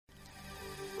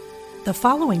The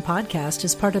following podcast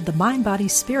is part of the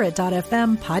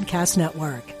MindBodySpirit.fm podcast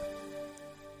network.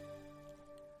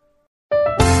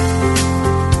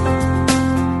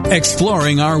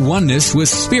 Exploring our oneness with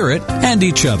Spirit and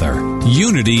each other.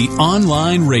 Unity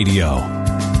Online Radio.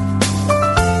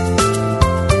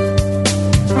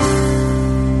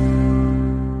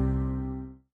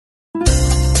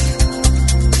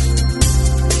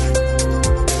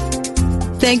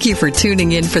 Thank you for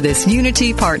tuning in for this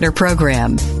Unity Partner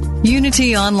Program.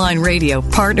 Unity Online Radio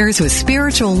partners with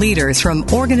spiritual leaders from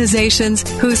organizations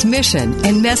whose mission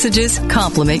and messages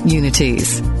complement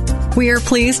Unity's. We are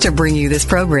pleased to bring you this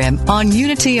program on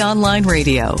Unity Online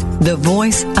Radio, the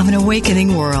voice of an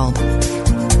awakening world.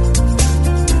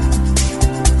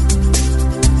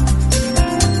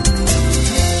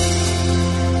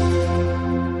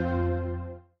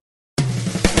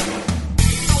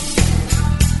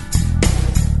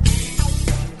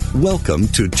 Welcome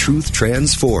to Truth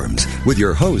Transforms with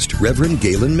your host, Reverend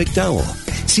Galen McDowell,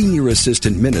 Senior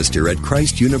Assistant Minister at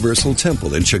Christ Universal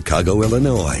Temple in Chicago,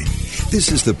 Illinois.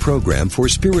 This is the program for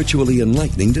spiritually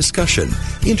enlightening discussion,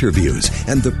 interviews,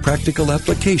 and the practical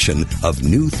application of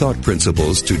new thought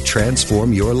principles to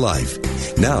transform your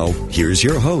life. Now, here's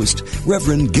your host,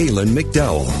 Reverend Galen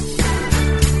McDowell.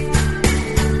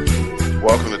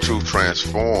 Welcome to Truth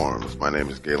Transforms. My name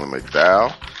is Galen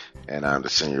McDowell, and I'm the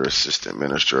Senior Assistant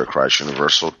Minister at Christ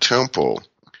Universal Temple,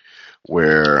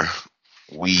 where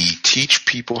we teach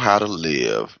people how to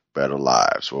live better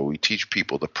lives, where we teach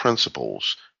people the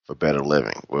principles for better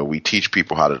living, where we teach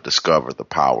people how to discover the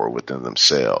power within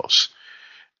themselves,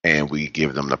 and we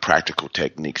give them the practical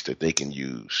techniques that they can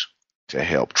use to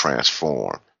help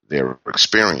transform their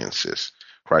experiences.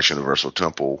 Christ Universal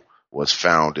Temple was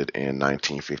founded in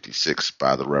 1956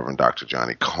 by the Reverend Dr.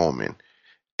 Johnny Coleman,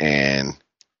 and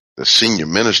the senior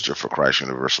minister for Christ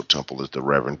Universal Temple is the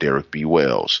Reverend Derek B.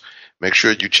 Wells. Make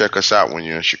sure you check us out when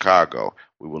you're in Chicago.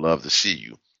 We would love to see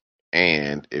you.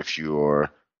 And if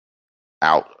you're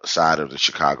outside of the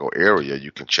Chicago area,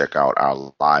 you can check out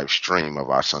our live stream of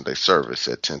our Sunday service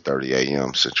at 10:30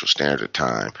 a.m. Central Standard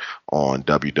Time on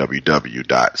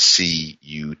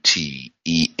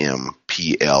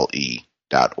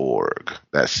www.cutemple.org.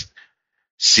 That's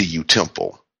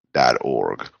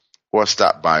cutemple.org. Or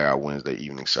stop by our Wednesday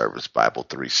evening service, Bible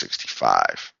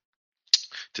 365.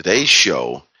 Today's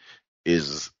show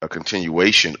is a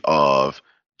continuation of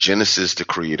Genesis, the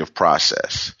Creative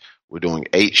Process. We're doing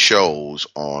 8 shows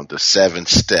on the 7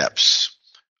 steps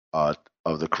of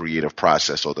the creative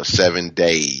process, or the 7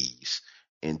 days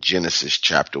in Genesis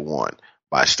chapter 1.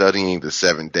 By studying the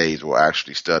 7 days, we're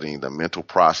actually studying the mental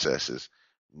processes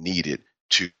needed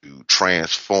to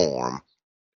transform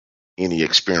any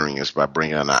experience by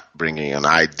bringing an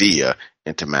idea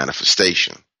into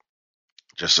manifestation.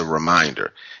 Just a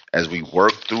reminder, as we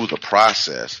work through the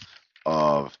process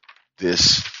of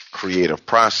this creative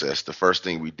process, the first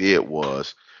thing we did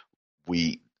was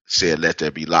we said, let there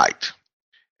be light.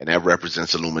 And that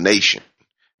represents illumination.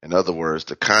 In other words,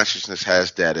 the consciousness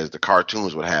has that, as the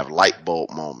cartoons would have, light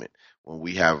bulb moment, when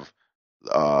we have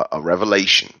a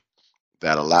revelation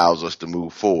that allows us to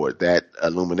move forward. That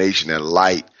illumination, that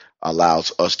light,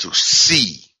 allows us to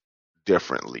see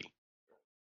differently,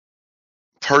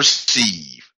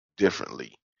 perceive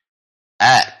differently,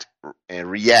 act and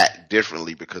react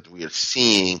differently, because we are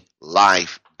seeing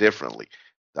life differently.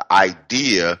 The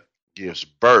idea gives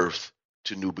birth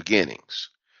to new beginnings.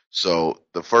 So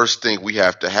the first thing we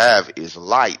have to have is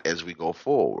light as we go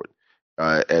forward.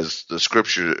 As the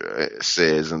scripture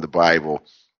says in the Bible,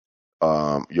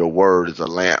 your word is a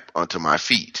lamp unto my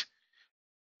feet.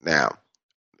 Now,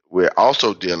 we're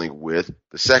also dealing with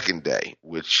the second day,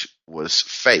 which was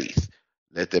faith.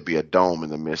 Let there be a dome in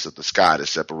the midst of the sky to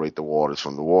separate the waters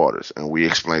from the waters. And we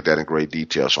explained that in great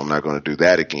detail, so I'm not going to do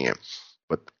that again.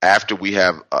 But after we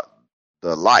have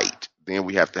the light, then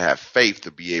we have to have faith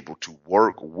to be able to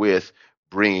work with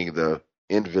bringing the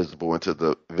invisible into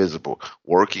the visible,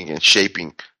 working and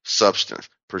shaping substance,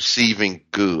 perceiving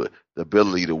good, the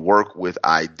ability to work with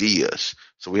ideas.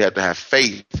 So we have to have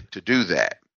faith to do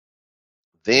that.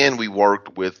 Then we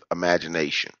worked with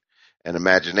imagination. And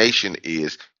imagination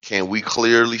is, can we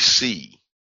clearly see?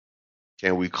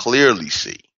 Can we clearly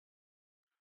see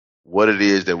what it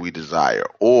is that we desire?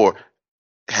 Or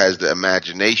has the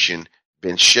imagination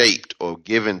been shaped or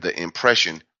given the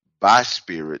impression by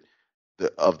spirit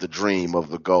of the dream, of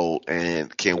the goal?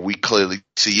 And can we clearly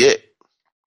see it?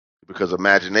 Because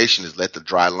imagination is let the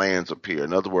dry lands appear.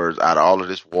 In other words, out of all of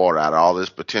this water, out of all this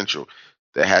potential,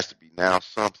 there has to be now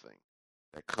something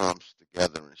that comes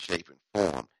together in shape and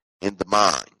form in the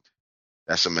mind.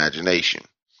 That's imagination.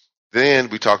 Then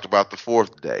we talked about the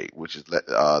fourth day, which is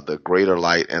the greater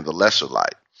light and the lesser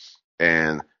light.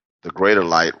 And the greater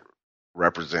light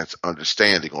represents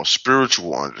understanding or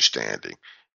spiritual understanding.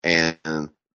 And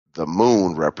the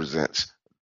moon represents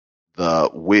the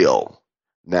will.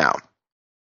 Now,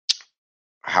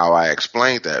 how I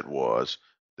explained that was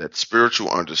that spiritual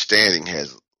understanding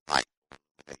has light,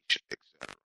 etc.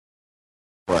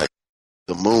 But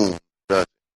the moon doesn't,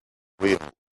 will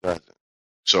doesn't.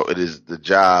 So it is the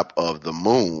job of the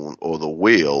moon or the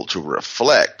will to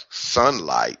reflect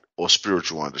sunlight or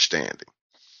spiritual understanding.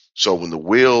 So when the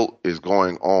will is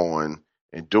going on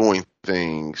and doing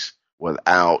things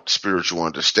without spiritual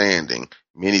understanding,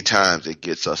 many times it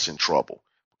gets us in trouble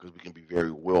because we can be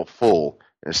very willful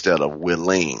instead of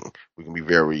willing. We can be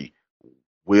very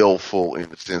willful in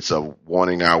the sense of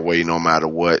wanting our way no matter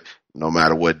what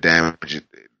damage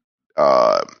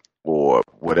or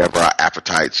whatever our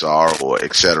appetites are, or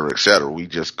et cetera, et cetera. We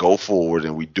just go forward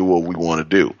and we do what we want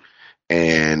to do.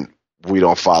 And we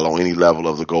don't follow any level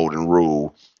of the golden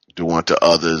rule, do unto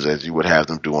others as you would have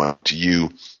them do unto you.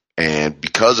 And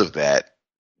because of that,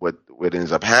 what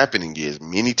ends up happening is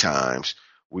many times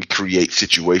we create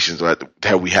situations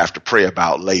that we have to pray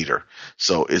about later.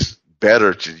 So it's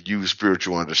better to use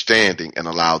spiritual understanding and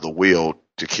allow the will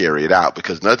to carry it out,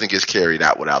 because nothing gets carried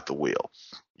out without the will.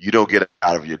 You don't get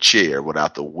out of your chair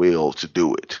without the will to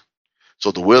do it.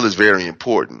 So the will is very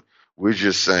important. We're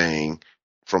just saying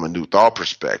from a New Thought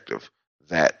perspective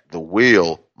that the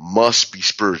will must be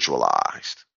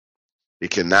spiritualized.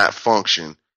 It cannot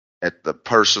function at the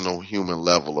personal human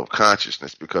level of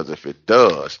consciousness, because if it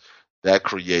does, that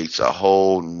creates a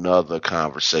whole nother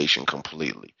conversation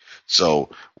completely.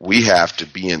 So we have to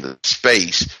be in the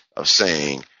space of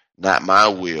saying, not my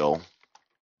will,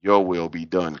 your will be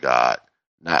done, God.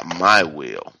 Not my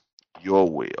will, your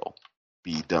will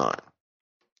be done.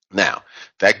 Now,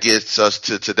 that gets us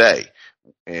to today.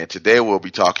 And today we'll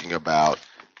be talking about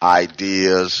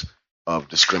ideas of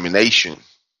discrimination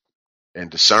and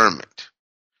discernment.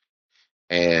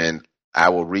 And I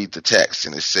will read the text,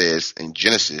 and it says in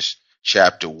Genesis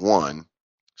chapter 1,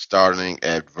 starting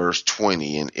at verse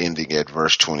 20 and ending at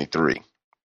verse 23.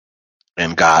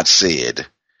 And God said,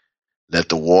 let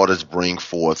the waters bring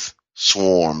forth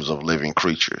swarms of living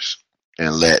creatures,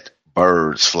 and let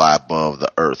birds fly above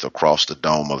the earth across the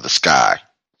dome of the sky.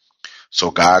 So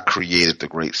God created the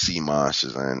great sea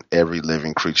monsters and every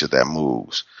living creature that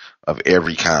moves, of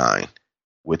every kind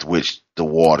with which the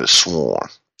waters swarm,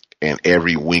 and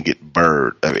every winged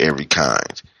bird of every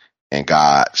kind. And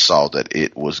God saw that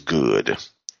it was good.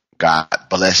 God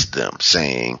blessed them,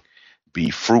 saying,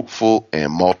 be fruitful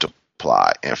and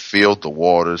multiply, and fill the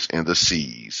waters and the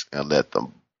seas, and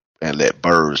let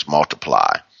birds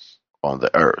multiply on the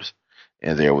earth.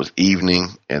 And there was evening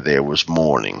and there was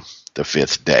morning, the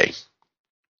fifth day.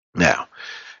 Now,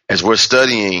 as we're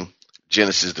studying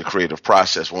Genesis, the creative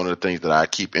process, one of the things that I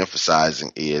keep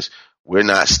emphasizing is we're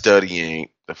not studying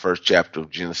the first chapter of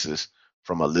Genesis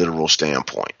from a literal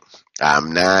standpoint.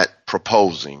 I'm not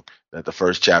proposing that the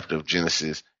first chapter of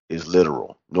Genesis is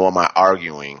literal, nor am I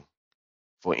arguing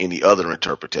for any other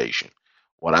interpretation.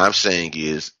 What I'm saying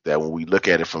is that when we look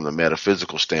at it from the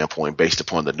metaphysical standpoint, based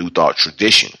upon the New Thought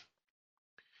tradition,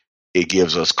 it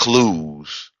gives us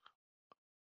clues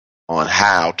on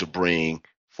how to bring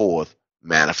forth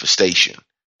manifestation,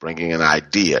 bringing an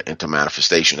idea into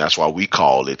manifestation. That's why we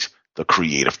call it the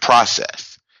creative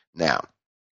process. Now,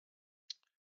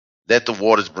 let the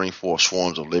waters bring forth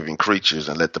swarms of living creatures,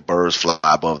 and let the birds fly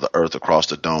above the earth across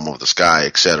the dome of the sky,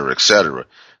 et cetera, et cetera.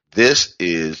 This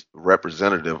is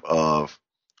representative of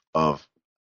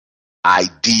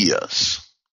ideas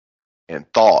and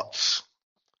thoughts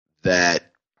that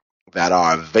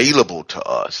are available to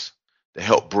us to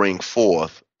help bring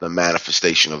forth the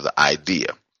manifestation of the idea.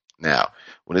 Now,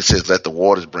 when it says let the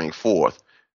waters bring forth,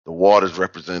 the waters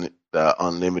represent the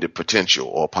unlimited potential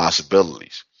or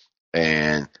possibilities.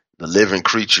 And the living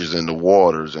creatures in the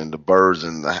waters and the birds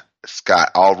in the sky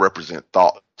all represent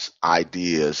thoughts,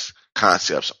 ideas,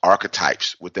 concepts,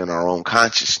 archetypes within our own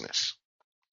consciousness.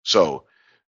 So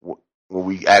when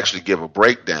we actually give a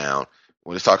breakdown,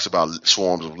 when it talks about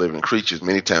swarms of living creatures,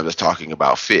 many times it's talking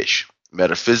about fish.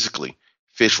 Metaphysically,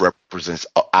 fish represents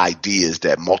ideas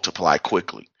that multiply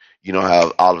quickly. You know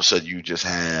how all of a sudden you just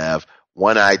have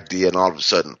one idea and all of a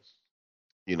sudden,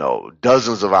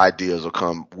 dozens of ideas will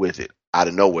come with it out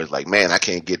of nowhere. It's like, man, I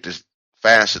can't get this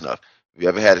fast enough. Have you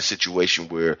ever had a situation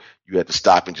where you had to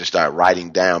stop and just start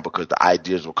writing down because the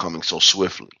ideas were coming so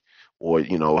swiftly? Or,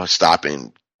 stop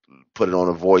and put it on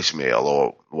a voicemail,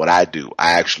 or what I do,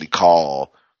 I actually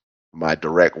call my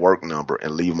direct work number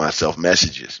and leave myself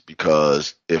messages,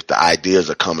 because if the ideas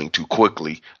are coming too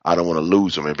quickly, I don't want to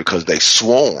lose them. And because they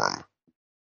swarm,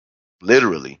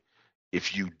 literally,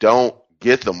 if you don't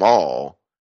get them all,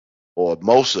 or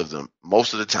most of them,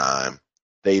 most of the time,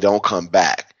 they don't come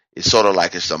back. It's sort of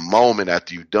like it's a moment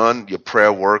after you've done your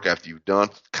prayer work, after you've done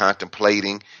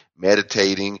contemplating,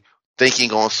 meditating,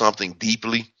 thinking on something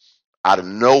deeply, out of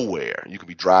nowhere. You could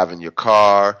be driving your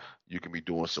car, you can be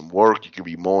doing some work, you can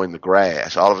be mowing the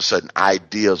grass. All of a sudden,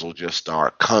 ideas will just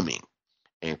start coming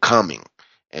and coming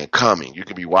and coming. You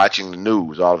could be watching the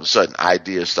news. All of a sudden,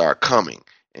 ideas start coming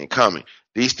and coming.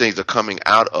 These things are coming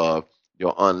out of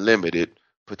your unlimited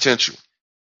potential.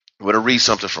 I'm going to read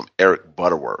something from Eric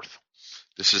Butterworth.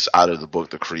 This is out of the book,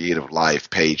 The Creative Life,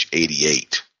 page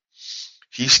 88.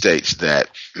 He states that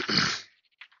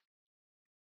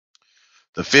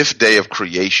the fifth day of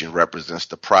creation represents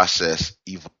the process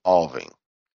evolving.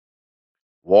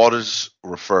 Waters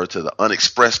refer to the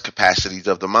unexpressed capacities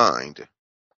of the mind,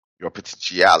 your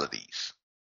potentialities.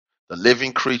 The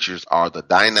living creatures are the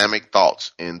dynamic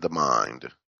thoughts in the mind.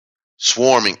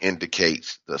 Swarming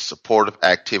indicates the supportive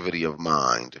activity of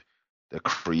mind, the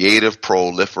creative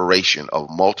proliferation of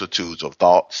multitudes of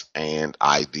thoughts and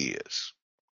ideas.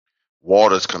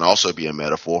 Waters can also be a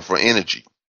metaphor for energy.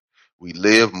 We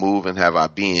live, move, and have our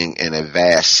being in a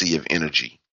vast sea of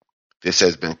energy. This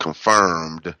has been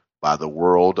confirmed by the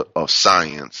world of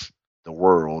science, the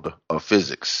world of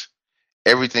physics.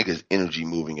 Everything is energy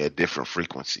moving at different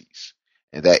frequencies,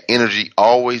 and that energy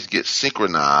always gets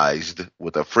synchronized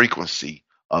with a frequency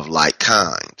of like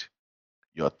kind.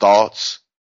 Your thoughts,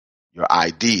 your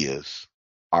ideas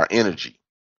are energy.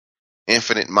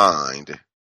 Infinite mind,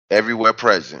 everywhere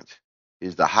present,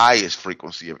 is the highest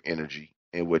frequency of energy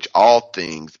in which all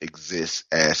things exist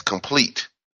as complete.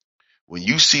 When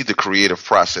you see the creative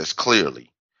process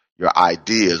clearly, your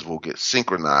ideas will get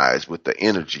synchronized with the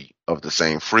energy of the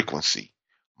same frequency,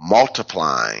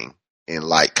 multiplying in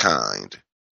like kind.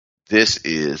 This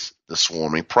is the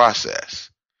swarming process.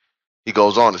 He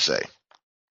goes on to say,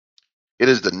 it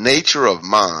is the nature of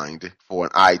mind for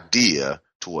an idea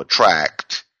to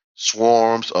attract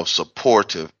swarms of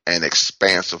supportive and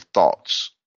expansive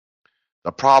thoughts.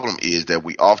 The problem is that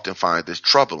we often find this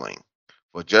troubling,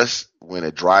 for just when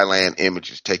a dry land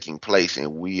image is taking place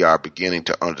and we are beginning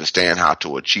to understand how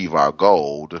to achieve our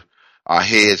goal, our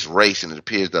heads race and it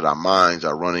appears that our minds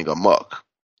are running amok.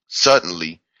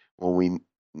 Suddenly, when we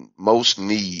most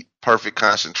need perfect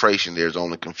concentration, there's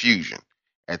only confusion.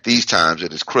 At these times,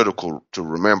 it is critical to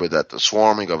remember that the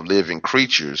swarming of living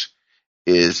creatures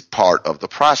is part of the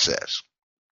process.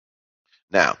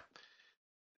 Now,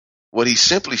 what he's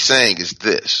simply saying is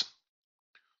this.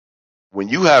 When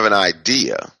you have an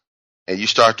idea and you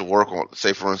start to work on,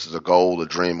 say, for instance, a goal, a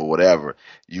dream, or whatever,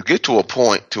 you get to a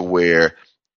point to where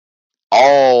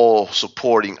all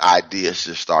supporting ideas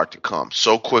just start to come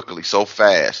so quickly, so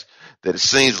fast, that it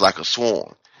seems like a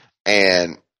swarm.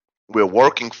 And we're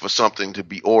working for something to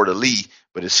be orderly,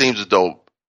 but it seems as though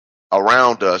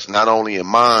around us, not only in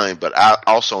mind, but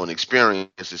also in experience,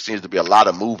 it seems to be a lot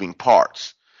of moving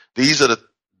parts. This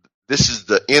is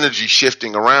the energy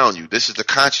shifting around you. This is the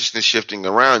consciousness shifting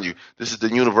around you. This is the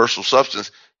universal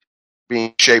substance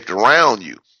being shaped around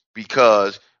you.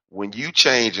 Because when you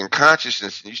change in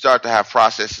consciousness and you start to have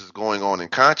processes going on in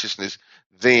consciousness,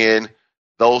 then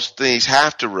those things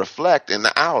have to reflect in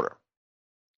the outer.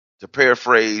 To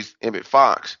paraphrase Emmett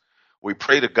Fox, we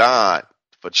pray to God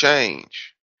for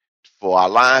change, for our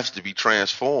lives to be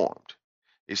transformed.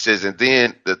 It says, and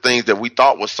then the things that we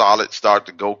thought were solid start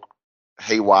to go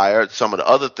haywire. Some of the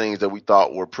other things that we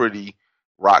thought were pretty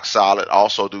rock solid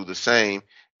also do the same.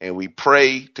 And we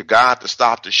pray to God to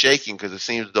stop the shaking, because it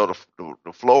seems as though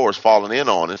the floor is falling in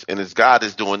on us, and it's God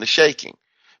is doing the shaking.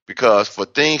 Because for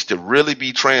things to really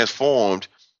be transformed,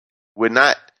 we're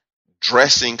not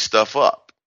dressing stuff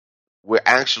up. We're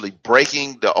actually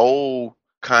breaking the old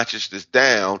consciousness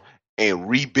down and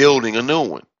rebuilding a new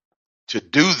one. To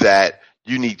do that,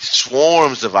 you need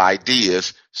swarms of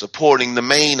ideas supporting the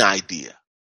main idea.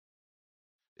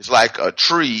 It's like a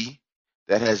tree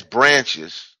that has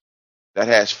branches, that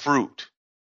has fruit,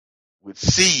 with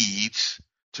seeds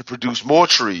to produce more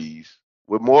trees,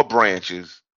 with more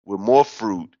branches, with more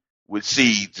fruit, with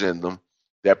seeds in them,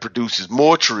 that produces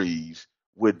more trees,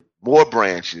 with more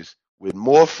branches, with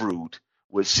more fruit,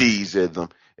 with seeds in them,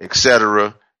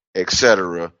 etc.,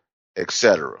 etc.,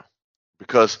 etc.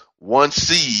 Because one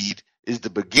seed is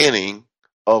the beginning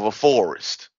of a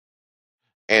forest,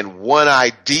 and one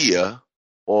idea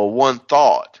or one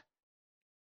thought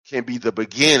can be the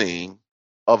beginning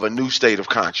of a new state of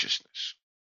consciousness.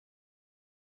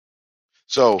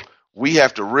 So we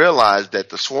have to realize that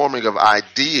the swarming of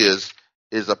ideas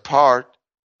is a part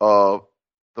of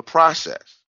the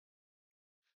process.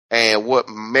 And what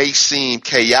may seem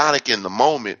chaotic in the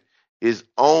moment is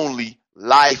only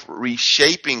life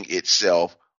reshaping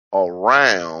itself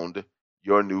around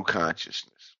your new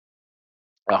consciousness.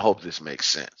 I hope this makes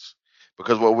sense.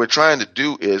 Because what we're trying to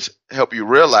do is help you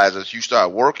realize as you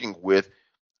start working with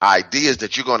ideas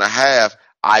that you're going to have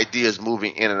ideas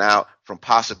moving in and out from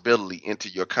possibility into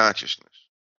your consciousness.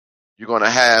 You're going to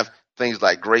have things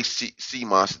like Grace C.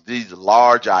 Monson, these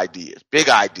large ideas, big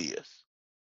ideas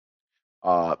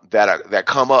that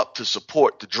come up to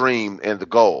support the dream and the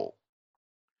goal.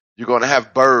 You're going to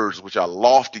have birds, which are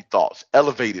lofty thoughts,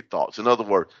 elevated thoughts. In other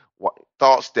words,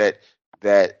 thoughts that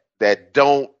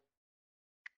don't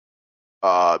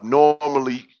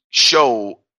normally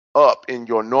show up in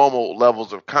your normal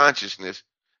levels of consciousness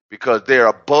because they're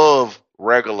above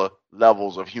regular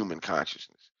levels of human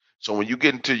consciousness. So when you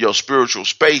get into your spiritual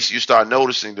space, you start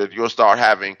noticing that you'll start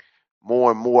having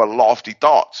more and more lofty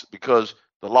thoughts, because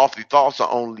the lofty thoughts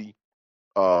are only,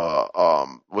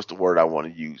 what's the word I want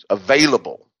to use?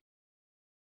 Available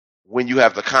when you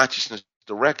have the consciousness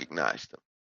to recognize them.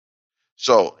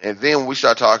 So, and then we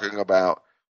start talking about,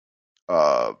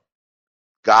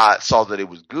 God saw that it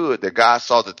was good, that God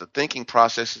saw that the thinking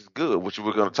process is good, which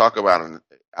we're going to talk about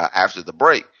after the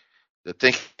break, the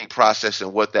thinking process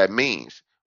and what that means.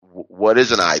 What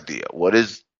is an idea? What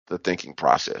is the thinking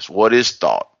process? What is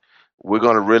thought? We're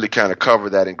going to really kind of cover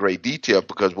that in great detail,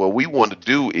 because what we want to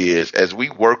do is, as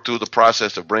we work through the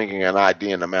process of bringing an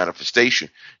idea into manifestation,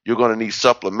 you're going to need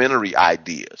supplementary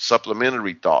ideas,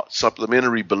 supplementary thoughts,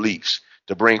 supplementary beliefs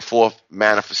to bring forth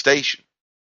manifestation.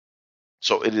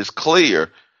 So it is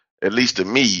clear, at least to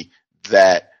me,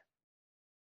 that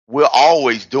we're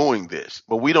always doing this,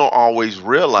 but we don't always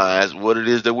realize what it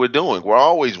is that we're doing. We're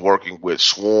always working with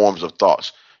swarms of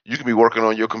thoughts. You can be working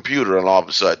on your computer and all of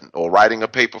a sudden, or writing a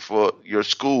paper for your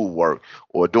school work,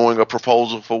 or doing a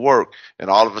proposal for work, and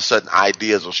all of a sudden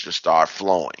ideas will just start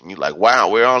flowing. You're like, wow,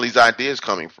 where are all these ideas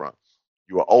coming from?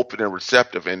 You are open and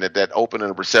receptive, and at that open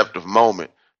and receptive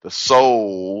moment, the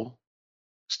soul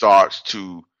starts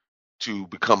to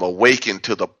become awakened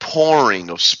to the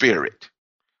pouring of spirit,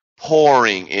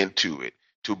 pouring into it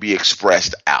to be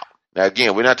expressed out. Now,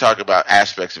 again, we're not talking about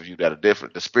aspects of you that are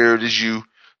different. The spirit is you,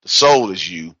 the soul is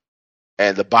you,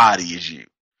 and the body is you,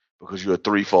 because you're a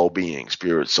threefold being: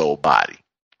 spirit, soul, body.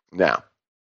 Now,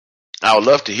 I would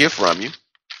love to hear from you.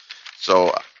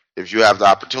 So if you have the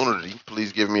opportunity,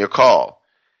 please give me a call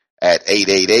at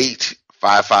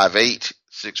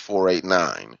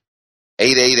 888-558-6489.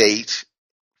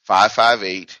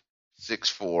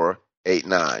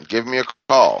 888-558-6489. Give me a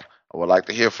call. I would like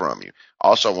to hear from you.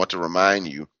 Also, I want to remind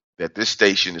you that this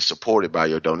station is supported by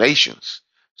your donations.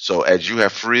 So as you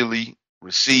have freely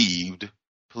received,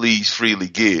 please freely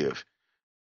give.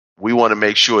 We want to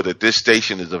make sure that this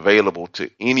station is available to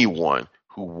anyone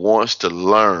who wants to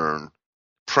learn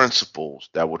principles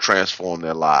that will transform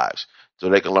their lives, so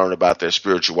they can learn about their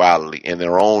spirituality and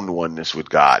their own oneness with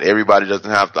God. Everybody doesn't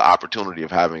have the opportunity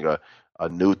of having a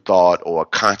new thought or a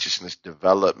consciousness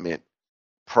development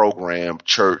program,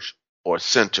 church, or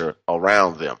center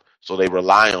around them. So they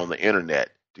rely on the internet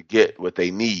to get what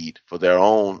they need for their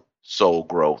own soul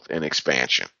growth and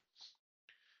expansion.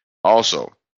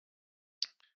 Also,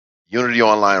 Unity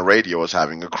Online Radio is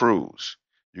having a cruise.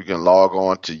 You can log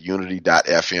on to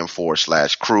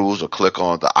unity.fm/cruise, or click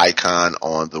on the icon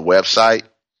on the website.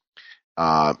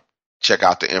 Check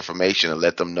out the information and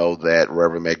let them know that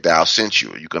Reverend McDowell sent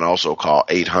you. You can also call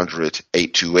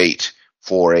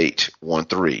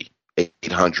 800-828-4813.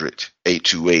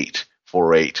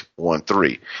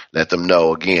 800-828-4813. Let them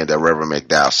know again that Reverend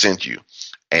McDowell sent you.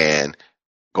 And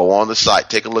go on the site,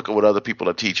 take a look at what other people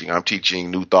are teaching. I'm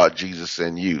teaching New Thought, Jesus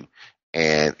and You.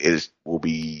 And it will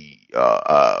be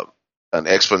an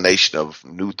explanation of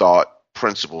New Thought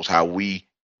principles, how we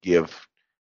give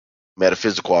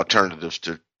metaphysical alternatives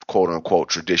to quote-unquote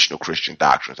traditional Christian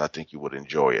doctrines. I think you would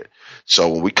enjoy it. So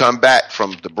when we come back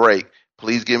from the break,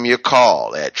 please give me a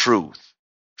call at Truth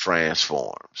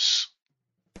Transforms.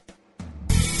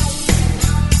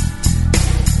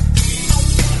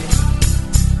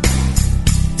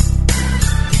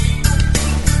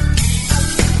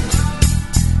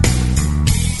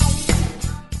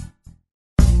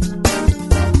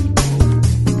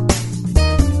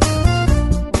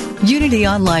 Unity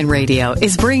Online Radio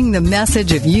is bringing the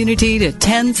message of unity to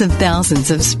tens of thousands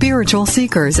of spiritual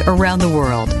seekers around the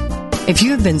world. If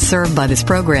you have been served by this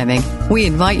programming, we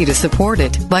invite you to support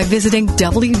it by visiting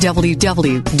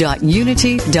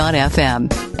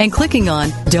www.unity.fm and clicking on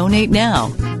Donate Now.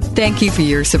 Thank you for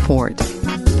your support.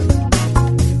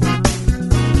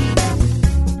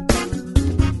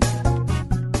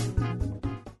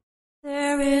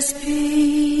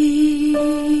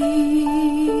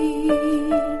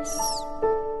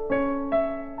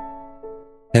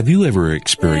 Have you ever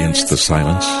experienced the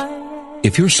silence?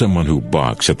 If you're someone who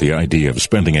balks at the idea of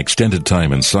spending extended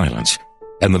time in silence,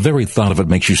 and the very thought of it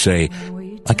makes you say,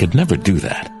 I could never do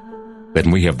that,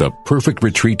 then we have the perfect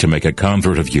retreat to make a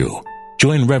convert of you.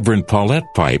 Join Reverend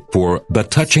Paulette Pipe for the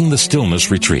Touching the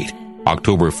Stillness Retreat,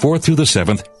 October 4th through the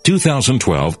 7th,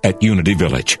 2012 at Unity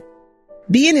Village.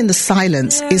 Being in the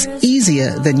silence is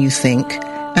easier than you think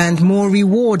and more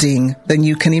rewarding than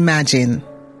you can imagine.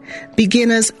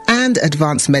 Beginners and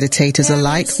advanced meditators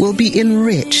alike will be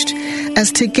enriched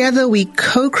as together we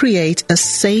co-create a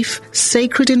safe,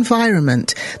 sacred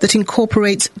environment that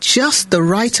incorporates just the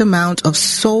right amount of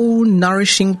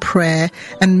soul-nourishing prayer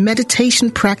and meditation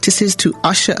practices to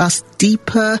usher us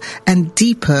deeper and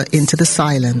deeper into the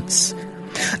silence.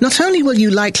 Not only will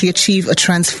you likely achieve a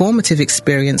transformative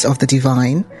experience of the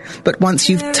divine, but once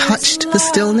you've touched the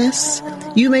stillness,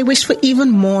 you may wish for even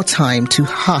more time to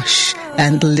hush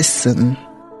and listen.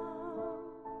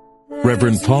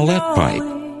 Reverend Paulette Pipe,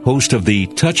 host of the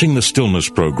Touching the Stillness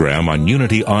program on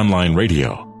Unity Online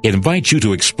Radio, invites you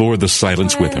to explore the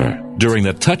silence with her during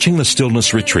the Touching the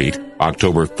Stillness Retreat,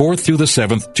 October 4th through the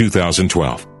 7th,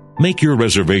 2012. Make your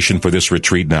reservation for this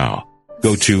retreat now.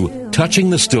 Go to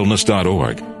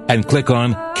touchingthestillness.org and click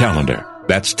on Calendar.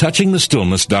 That's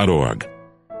touchingthestillness.org.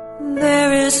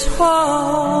 There is hope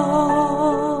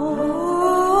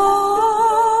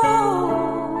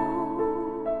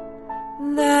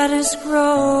that is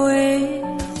growing.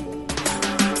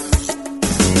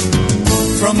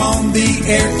 From on the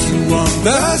air to on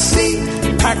the sea,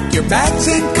 pack your bags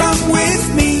and come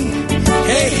with me.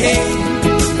 Hey, hey,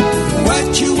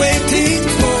 what you waiting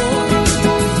for?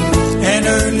 An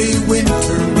early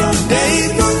winter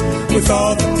rendezvous with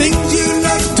all the things you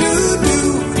love to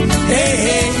do. Hey,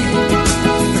 hey,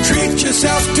 treat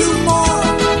yourself to more.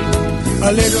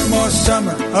 A little more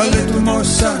summer, a little more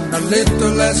sun, a little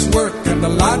less work and a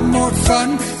lot more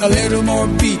fun. A little more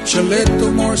beach, a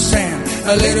little more sand,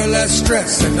 a little less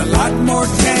stress and a lot more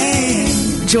tan.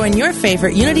 Join your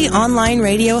favorite Unity Online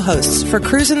Radio hosts for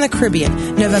Cruise in the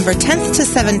Caribbean, November 10th to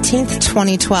 17th,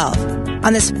 2012.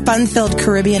 On this fun-filled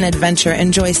Caribbean adventure,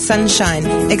 enjoy sunshine,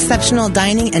 exceptional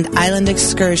dining, and island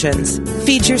excursions.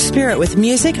 Feed your spirit with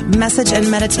music, message, and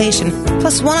meditation,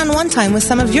 plus one-on-one time with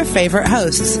some of your favorite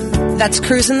hosts. That's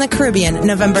Cruise in the Caribbean,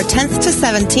 November 10th to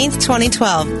 17th,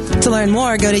 2012. To learn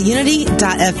more, go to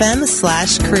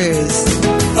unity.fm/cruise.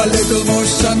 A little more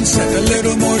sunset, a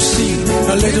little more sea,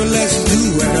 a little less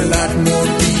do, and a lot more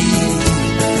be.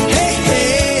 Hey, hey.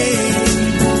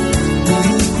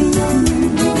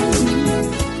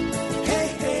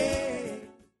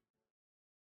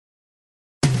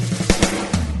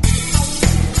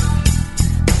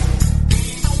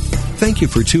 Thank you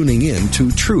for tuning in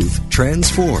to Truth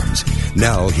Transforms.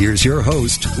 Now, here's your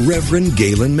host, Reverend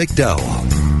Galen McDowell.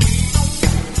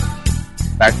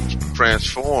 Back to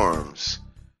Transforms.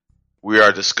 We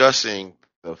are discussing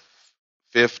the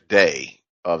fifth day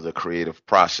of the creative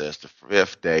process, the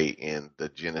fifth day in the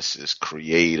Genesis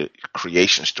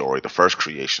creation story, the first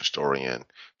creation story in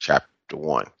chapter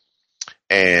 1.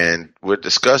 And we're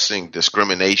discussing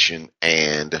discrimination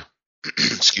and,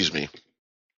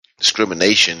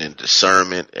 discrimination and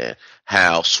discernment and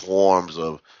how swarms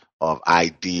of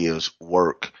ideas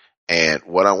work. And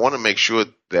what I want to make sure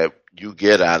that you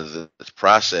get out of this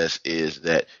process is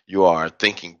that you are a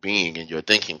thinking being and your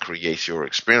thinking creates your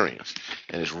experience.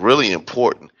 And it's really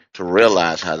important to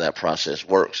realize how that process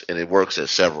works. And it works at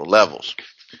several levels.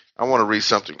 I want to read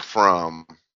something from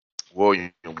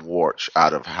William Warch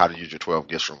out of How to Use Your 12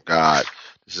 Gifts from God.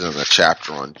 This is in a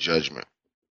chapter on judgment.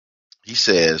 He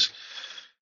says,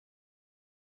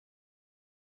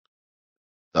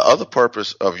 the other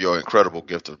purpose of your incredible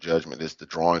gift of judgment is the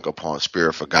drawing upon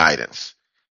spirit for guidance.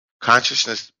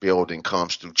 Consciousness building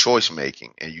comes through choice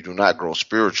making, and you do not grow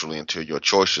spiritually until your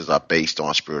choices are based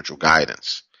on spiritual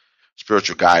guidance.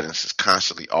 Spiritual guidance is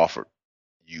constantly offered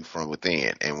you from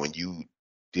within, and when you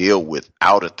deal with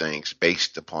outer things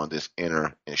based upon this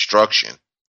inner instruction,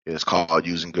 it is called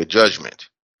using good judgment.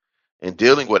 In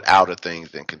dealing with outer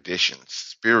things and conditions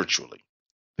spiritually,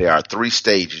 there are 3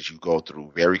 stages you go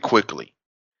through very quickly.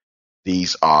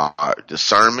 These are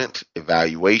discernment,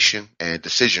 evaluation, and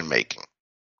decision-making.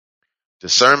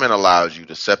 Discernment allows you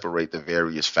to separate the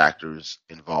various factors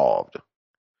involved.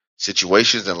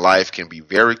 Situations in life can be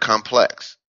very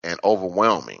complex and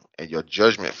overwhelming, and your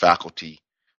judgment faculty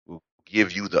will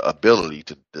give you the ability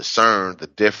to discern the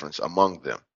difference among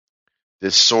them.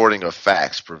 This sorting of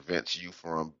facts prevents you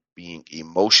from being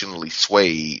emotionally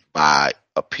swayed by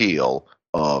appeal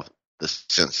of the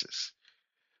senses.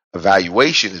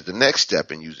 Evaluation is the next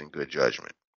step in using good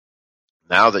judgment.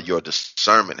 Now that your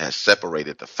discernment has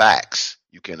separated the facts,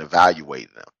 you can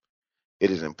evaluate them.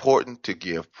 It is important to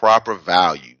give proper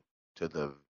value to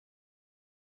the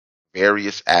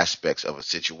various aspects of a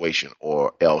situation,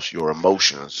 or else your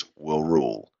emotions will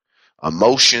rule.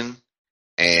 Emotion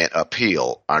and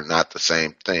appeal are not the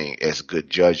same thing as good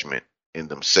judgment in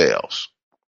themselves.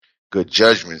 Good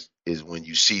judgment is when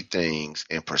you see things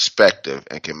in perspective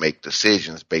and can make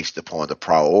decisions based upon the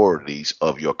priorities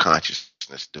of your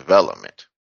consciousness development.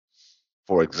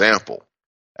 For example,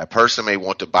 a person may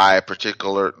want to buy a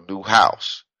particular new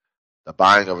house. The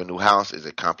buying of a new house is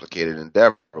a complicated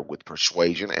endeavor with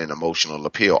persuasion and emotional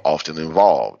appeal often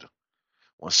involved.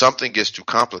 When something gets too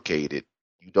complicated,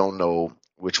 you don't know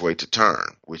which way to turn,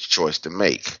 which choice to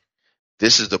make.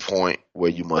 This is the point where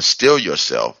you must still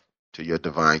yourself to your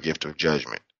divine gift of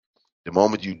judgment. The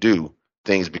moment you do,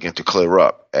 things begin to clear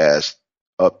up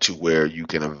to where you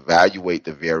can evaluate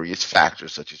the various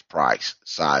factors such as price,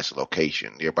 size,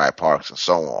 location, nearby parks, and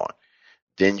so on.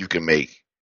 Then you can make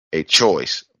a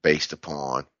choice based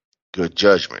upon good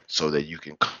judgment so that you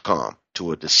can come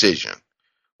to a decision.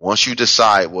 Once you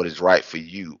decide what is right for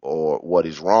you or what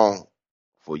is wrong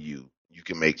for you, you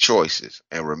can make choices.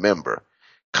 And remember,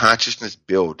 consciousness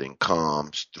building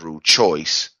comes through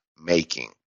choice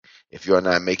making. If you're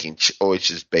not making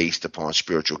choices based upon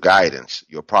spiritual guidance,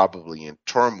 you're probably in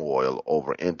turmoil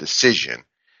over indecision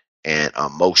and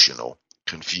emotional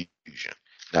confusion.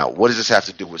 Now, what does this have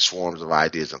to do with swarms of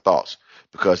ideas and thoughts?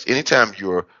 Because anytime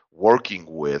you're working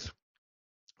with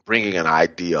bringing an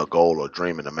idea, a goal, or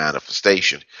dream into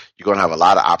manifestation, you're going to have a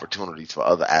lot of opportunities for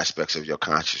other aspects of your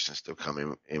consciousness to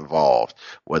come involved,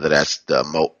 whether that's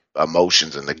the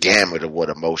emotions and the gamut of what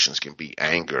emotions can be: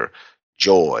 anger,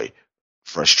 joy,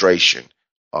 frustration,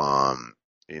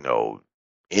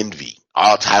 envy.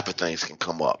 All type of things can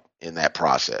come up in that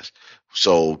process.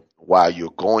 So while you're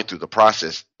going through the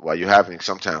process, while you're having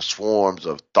sometimes swarms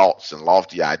of thoughts and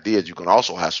lofty ideas, you can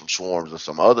also have some swarms of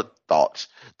some other thoughts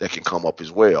that can come up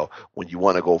as well. When you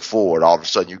want to go forward, all of a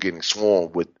sudden you're getting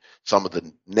swarmed with some of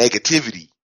the negativity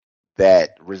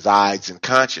that resides in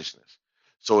consciousness.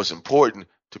 So it's important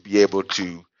to be able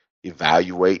to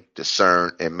evaluate,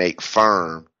 discern, and make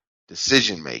firm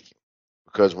decision making.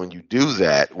 Because when you do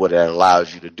that, what it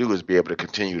allows you to do is be able to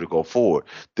continue to go forward.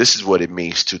 This is what it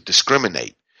means to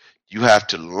discriminate. You have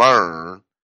to learn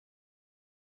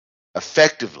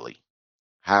effectively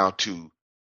how to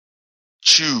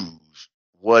choose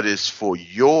what is for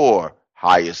your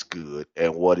highest good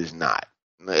and what is not.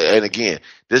 And again,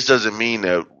 this doesn't mean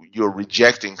that you're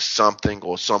rejecting something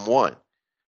or someone.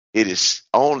 I'm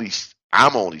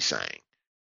only saying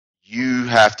you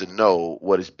have to know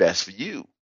what is best for you.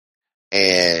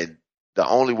 And the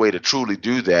only way to truly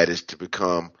do that is to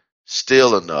become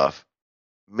still enough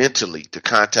mentally to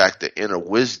contact the inner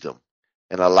wisdom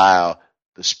and allow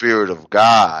the Spirit of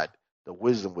God, the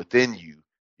wisdom within you,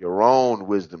 your own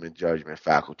wisdom and judgment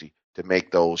faculty, to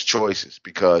make those choices.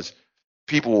 Because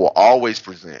people will always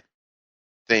present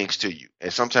things to you.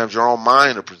 And sometimes your own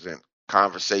mind will present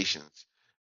conversations.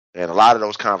 And a lot of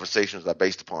those conversations are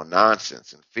based upon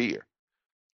nonsense and fear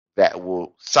that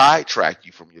will sidetrack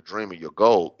you from your dream or your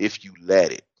goal if you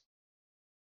let it.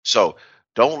 So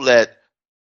don't let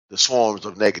the swarms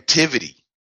of negativity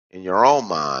in your own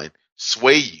mind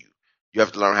sway you. You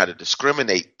have to learn how to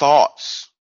discriminate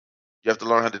thoughts. You have to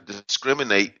learn how to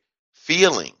discriminate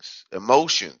feelings,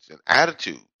 emotions, and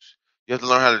attitudes. You have to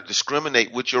learn how to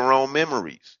discriminate with your own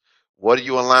memories. What are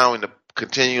you allowing to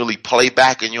continually play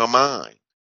back in your mind?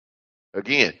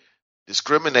 Again,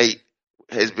 discriminate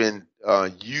has been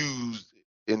used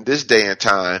in this day and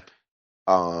time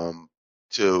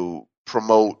to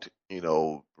promote,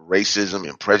 racism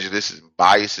and prejudices and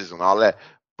biases and all that.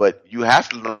 But you have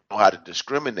to know how to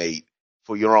discriminate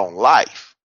for your own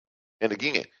life. And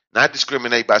again, not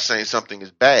discriminate by saying something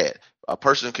is bad. A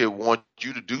person could want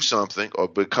you to do something or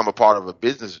become a part of a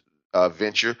business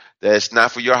venture that's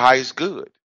not for your highest good.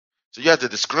 So you have to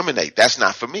discriminate. That's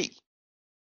not for me.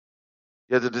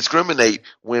 You have to discriminate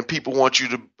when people want you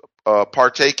to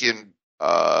partake in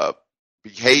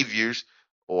behaviors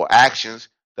or actions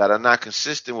that are not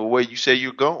consistent with where you say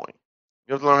you're going.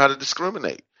 You have to learn how to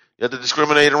discriminate. You have to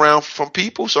discriminate from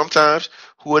people sometimes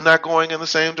who are not going in the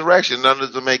same direction. None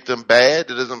doesn't make them bad.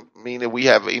 It doesn't mean that we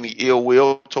have any ill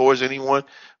will towards anyone.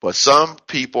 But some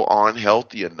people aren't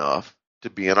healthy enough to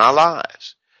be in our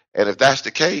lives. And if that's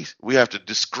the case, we have to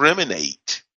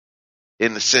discriminate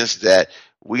in the sense that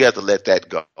we have to let that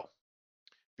go.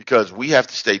 Because we have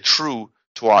to stay true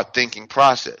to our thinking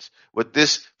process. What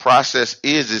this process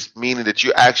is meaning that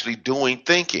you're actually doing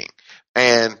thinking.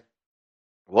 And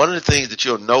one of the things that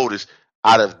you'll notice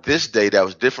out of this day that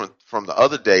was different from the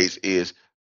other days is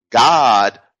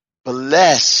God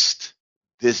blessed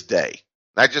this day,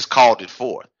 not just called it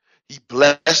forth. He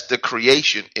blessed the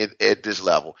creation at this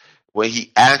level when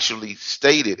he actually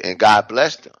stated, and God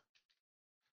blessed them.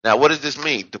 Now, what does this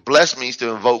mean? To bless means to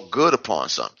invoke good upon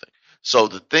something. So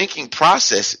the thinking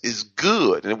process is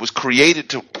good, and it was created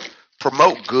to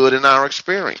promote good in our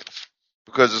experience.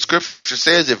 Because the scripture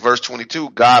says in verse 22,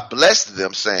 God blessed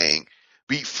them, saying,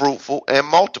 be fruitful and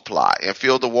multiply, and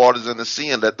fill the waters in the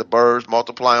sea, and let the birds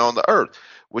multiply on the earth,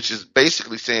 which is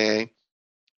basically saying,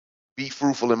 be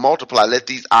fruitful and multiply. Let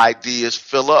these ideas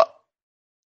fill up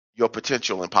your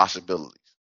potential and possibilities.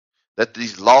 Let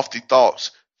these lofty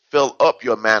thoughts fill up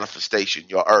your manifestation,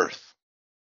 your earth.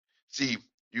 See,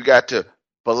 you got to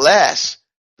bless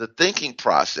the thinking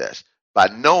process by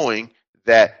knowing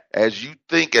that as you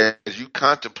think, as you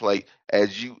contemplate,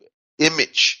 as you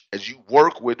image, as you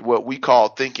work with what we call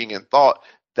thinking and thought,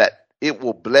 that it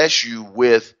will bless you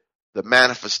with the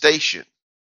manifestation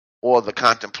or the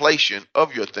contemplation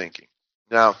of your thinking.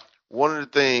 Now, one of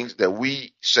the things that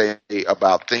we say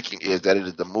about thinking is that it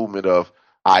is the movement of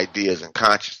ideas and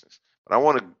consciousness. But I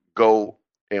want to go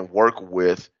and work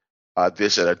with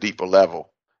this at a deeper level.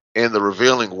 In the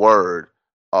Revealing Word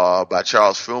by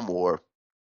Charles Fillmore,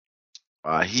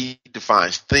 he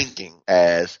defines thinking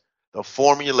as the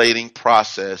formulating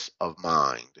process of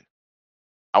mind.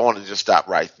 I want to just stop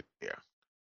right there.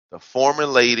 The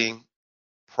formulating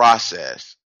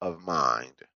process of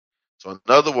mind. So in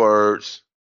other words,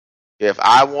 if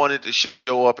I wanted to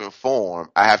show up in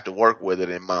form, I have to work with it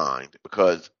in mind,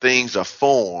 because things are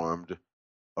formed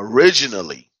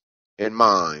originally in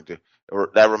mind.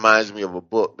 That reminds me of a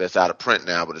book that's out of print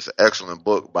now, but it's an excellent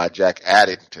book by Jack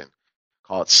Addington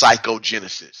called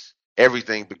Psychogenesis.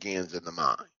 Everything begins in the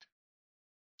mind.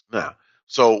 Now,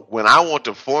 so when I want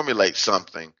to formulate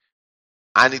something,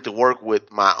 I need to work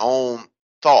with my own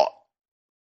thought.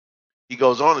 He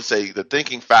goes on to say the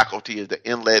thinking faculty is the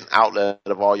inlet and outlet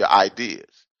of all your ideas.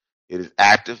 It is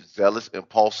active, zealous,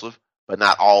 impulsive, but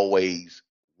not always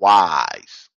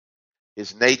wise.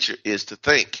 Its nature is to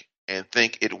think, and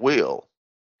think it will.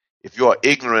 If you are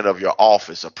ignorant of your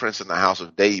office, a prince in the house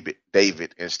of David,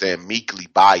 and stand meekly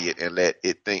by it and let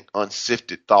it think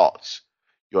unsifted thoughts,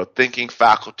 your thinking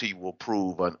faculty will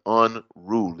prove an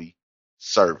unruly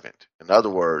servant. In other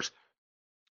words,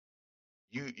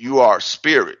 you are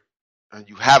spirit, and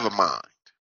you have a mind.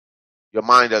 Your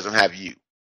mind doesn't have you.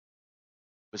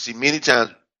 But see, many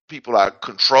times people are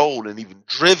controlled and even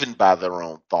driven by their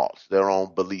own thoughts, their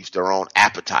own beliefs, their own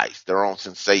appetites, their own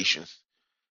sensations,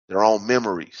 their own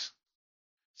memories.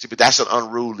 See, but that's an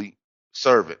unruly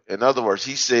servant. In other words,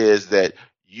 he says that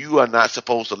you are not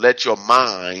supposed to let your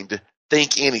mind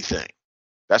think anything.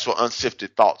 That's what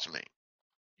unsifted thoughts mean.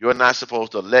 You're not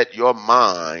supposed to let your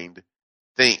mind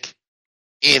think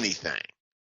anything.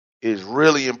 It is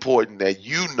really important that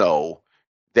you know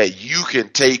that you can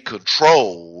take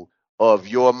control of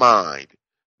your mind.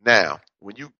 Now,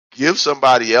 when you give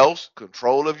somebody else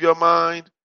control of your mind,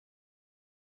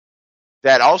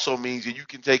 that also means that you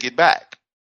can take it back.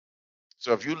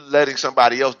 So if you're letting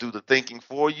somebody else do the thinking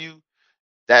for you,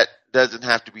 that doesn't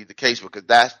have to be the case, because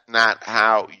that's not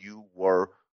how you were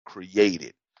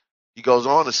created. He goes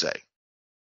on to say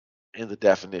in the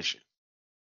definition,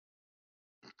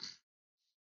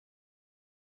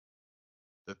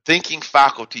 the thinking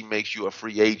faculty makes you a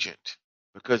free agent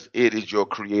because it is your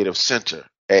creative center.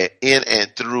 And in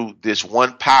and through this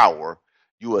one power,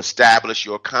 you establish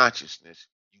your consciousness.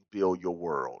 You build your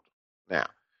world. Now,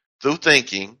 through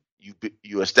thinking,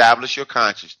 you establish your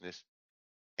consciousness,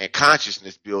 and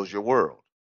consciousness builds your world.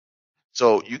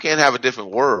 So you can't have a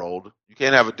different world. You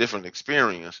can't have a different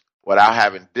experience without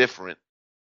having different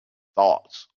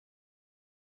thoughts.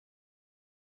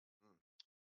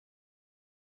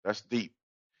 That's deep.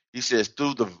 He says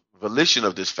through the volition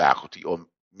of this faculty or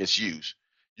misuse,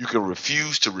 you can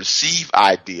refuse to receive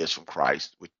ideas from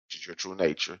Christ, which is your true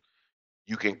nature.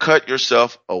 You can cut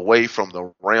yourself away from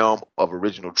the realm of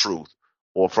original truth,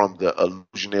 or from the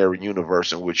illusionary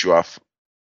universe in which you are,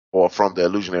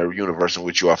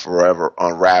 forever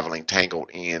unraveling tangled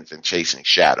ends and chasing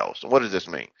shadows. So what does this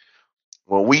mean?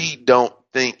 When we don't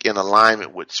think in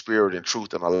alignment with spirit and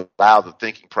truth and allow the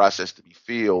thinking process to be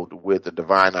filled with the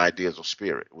divine ideas of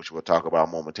spirit, which we'll talk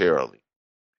about momentarily,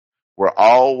 we're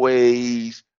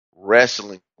always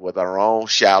wrestling with our own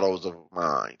shadows of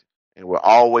mind, and we're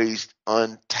always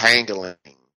unraveling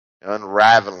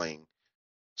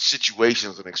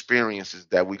situations and experiences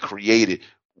that we created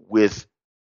with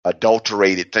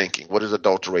adulterated thinking. What is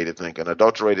adulterated thinking?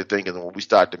 Adulterated thinking is when we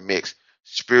start to mix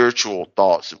spiritual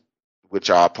thoughts,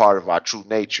 which are a part of our true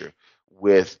nature,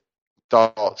 with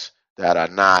thoughts that are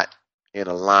not in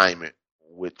alignment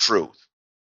with truth.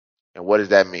 And what does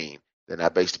that mean? They're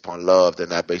not based upon love. They're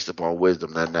not based upon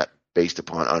wisdom. They're not based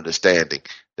upon understanding.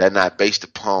 They're not based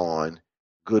upon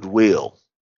goodwill.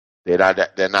 They're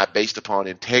not based upon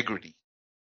integrity.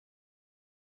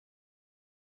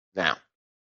 Now,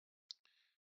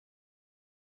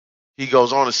 he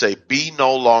goes on to say, be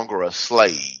no longer a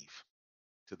slave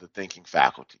to the thinking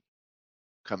faculty.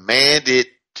 Command it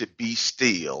to be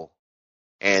still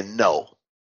and know.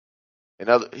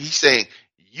 He's saying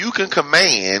you can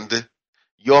command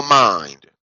your mind.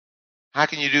 How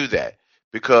can you do that?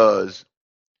 Because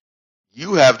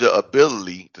you have the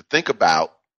ability to think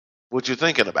about what you're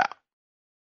thinking about.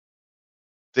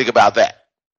 Think about that.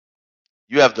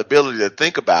 You have the ability to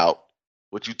think about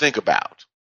what you think about.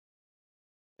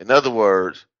 In other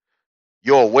words,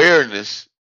 your awareness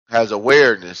has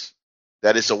awareness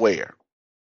that it's aware.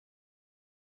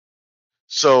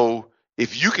 So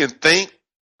if you can think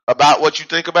about what you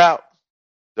think about,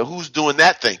 then who's doing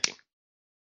that thinking?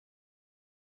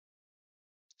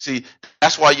 See,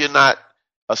 that's why you're not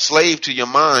a slave to your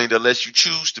mind unless you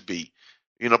choose to be.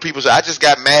 You know, people say, I just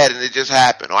got mad and it just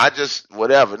happened, or I just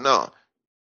whatever. No.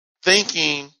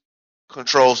 Thinking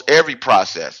controls every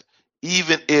process,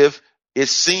 even if it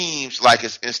seems like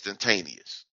it's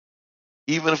instantaneous.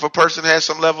 Even if a person has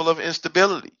some level of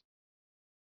instability,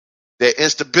 their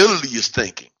instability is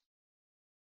thinking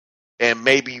and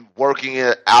maybe working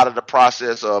it out of the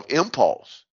process of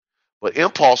impulse. But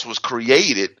impulse was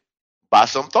created by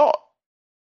some thought.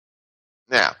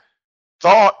 Now,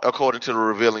 thought, according to the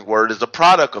revealing word, is a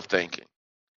product of thinking,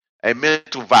 a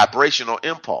mental vibrational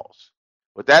impulse.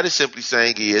 What that is simply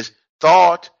saying is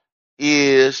thought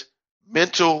is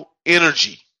mental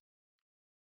energy.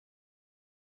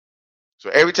 So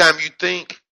every time you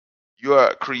think, you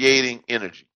are creating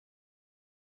energy.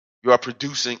 You are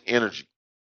producing energy.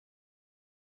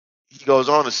 He goes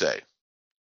on to say,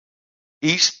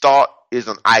 each thought is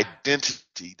an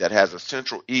identity that has a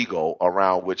central ego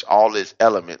around which all its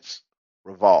elements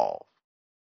revolve.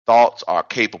 Thoughts are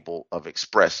capable of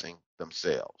expressing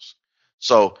themselves.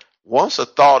 So once a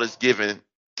thought is given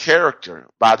character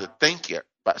by the thinker,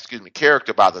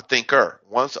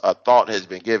 once a thought has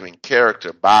been given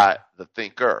character by the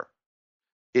thinker,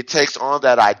 it takes on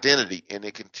that identity and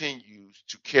it continues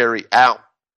to carry out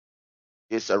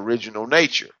its original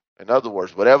nature. In other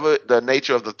words, whatever the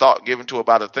nature of the thought given to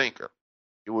about a thinker,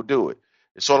 it will do it.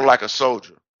 It's sort of like a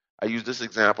soldier. I use this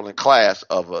example in class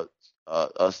of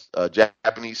a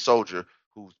Japanese soldier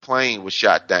whose plane was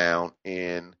shot down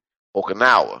in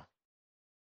Okinawa.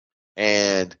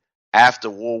 And after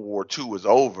World War II was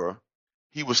over,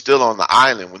 he was still on the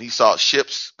island when he saw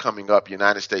ships coming up,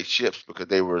 United States ships, because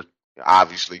they were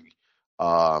obviously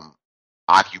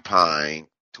occupying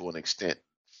to an extent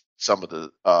some of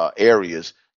the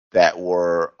areas that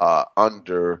were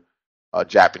under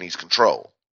Japanese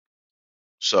control.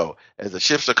 So as the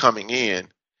ships are coming in,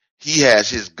 he has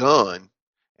his gun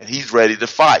and he's ready to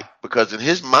fight because in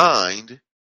his mind,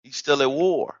 he's still at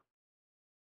war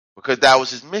because that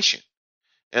was his mission.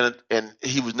 And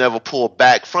he was never pulled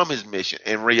back from his mission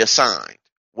and reassigned.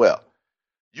 Well,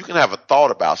 you can have a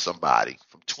thought about somebody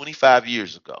from 25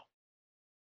 years ago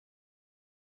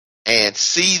and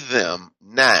see them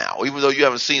now, even though you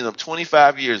haven't seen them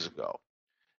 25 years ago.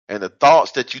 And the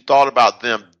thoughts that you thought about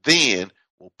them then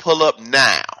will pull up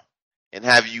now and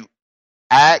have you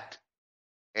act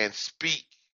and speak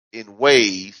in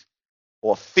ways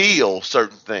or feel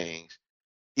certain things,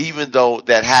 even though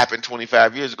that happened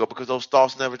 25 years ago, because those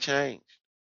thoughts never change.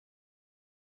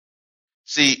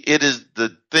 See, it is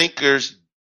the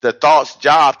thought's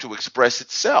job to express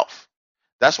itself.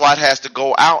 That's why it has to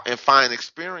go out and find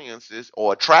experiences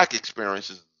or attract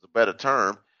experiences, is a better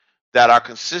term, that are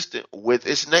consistent with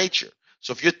its nature.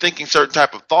 So if you're thinking certain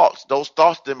type of thoughts, those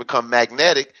thoughts then become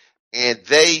magnetic and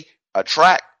they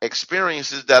attract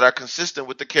experiences that are consistent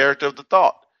with the character of the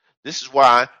thought. This is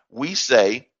why we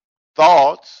say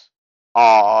thoughts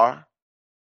are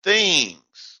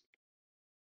things.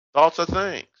 Thoughts are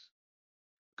things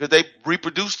because they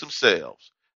reproduce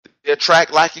themselves. They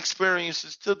attract like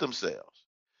experiences to themselves.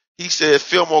 He says,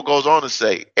 Fillmore goes on to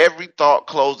say, every thought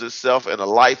clothes itself in a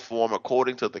life form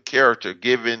according to the character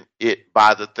given it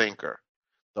by the thinker.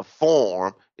 The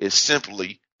form is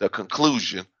simply the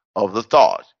conclusion of the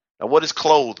thought. Now, what does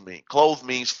clothe mean? Clothe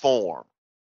means form.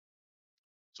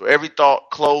 So every thought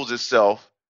clothes itself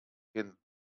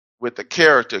with the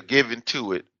character given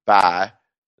to it by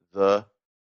the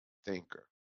thinker.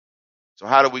 So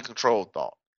how do we control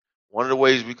thought? One of the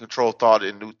ways we control thought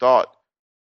in New Thought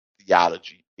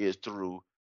theology is through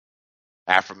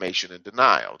affirmation and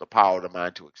denial, the power of the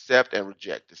mind to accept and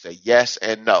reject, to say yes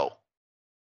and no.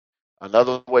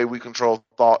 Another way we control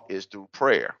thought is through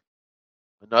prayer.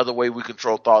 Another way we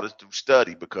control thought is through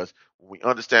study, because when we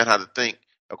understand how to think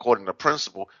according to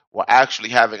principle, we're actually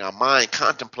having our mind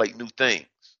contemplate new things.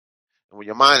 And when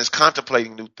your mind is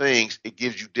contemplating new things, it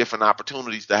gives you different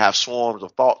opportunities to have swarms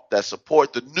of thought that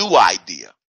support the new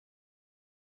idea.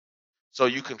 So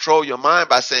you control your mind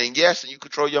by saying yes, and you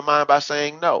control your mind by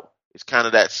saying no. It's kind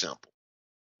of that simple.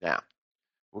 Now,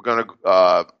 we're going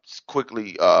to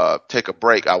quickly take a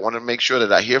break. I want to make sure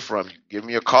that I hear from you. Give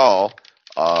me a call.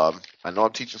 I know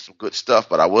I'm teaching some good stuff,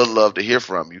 but I would love to hear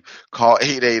from you. Call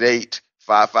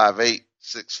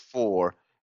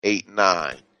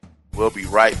 888-558-6489. We'll be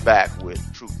right back with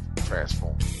Truth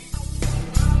Transforms.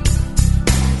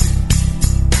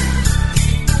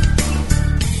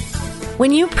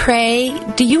 When you pray,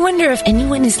 do you wonder if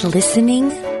anyone is listening?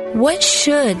 What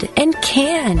should and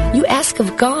can you ask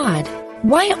of God?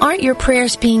 Why aren't your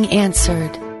prayers being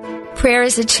answered? Prayer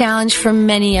is a challenge for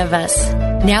many of us.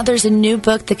 Now there's a new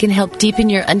book that can help deepen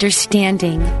your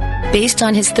understanding. Based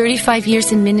on his 35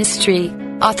 years in ministry,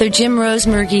 author Jim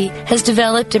Rosemergy has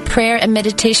developed a prayer and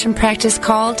meditation practice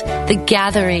called The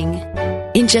Gathering.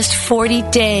 In just 40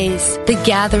 days, The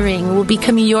Gathering will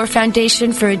become your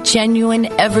foundation for a genuine,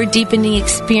 ever-deepening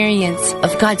experience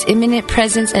of God's immanent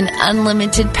presence and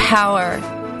unlimited power.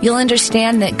 You'll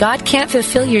understand that God can't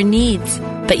fulfill your needs,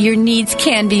 but your needs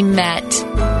can be met.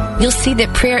 You'll see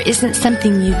that prayer isn't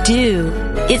something you do,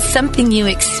 it's something you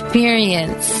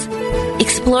experience.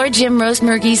 Explore Jim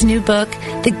Rosemergy's new book,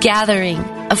 The Gathering,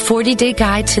 a 40-day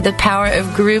guide to the power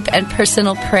of group and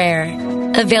personal prayer.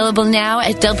 Available now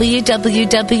at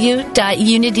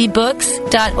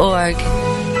www.unitybooks.org.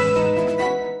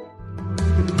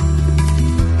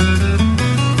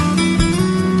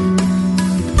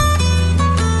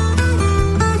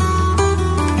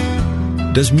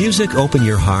 Does music open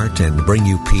your heart and bring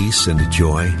you peace and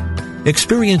joy?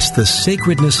 Experience the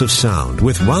sacredness of sound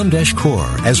with Ramdesh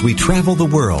Kaur as we travel the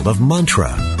world of mantra,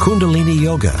 Kundalini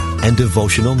Yoga, and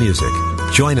devotional music.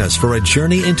 Join us for a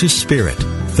journey into spirit,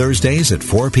 Thursdays at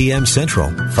 4 p.m.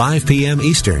 Central, 5 p.m.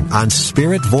 Eastern on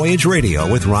Spirit Voyage Radio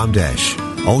with Ramdesh.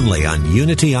 Only on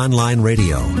Unity Online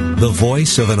Radio, the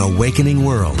voice of an awakening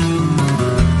world.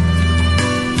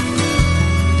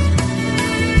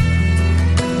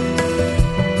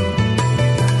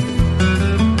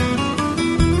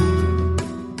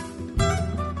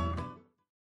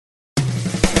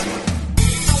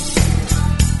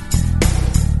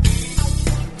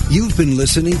 You've been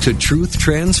listening to Truth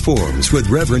Transforms with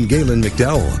Reverend Galen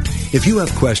McDowell. If you have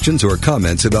questions or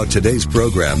comments about today's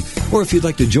program, or if you'd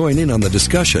like to join in on the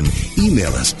discussion, email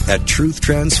us at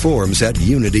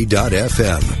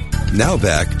truthtransforms@unity.fm. Now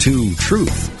back to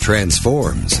Truth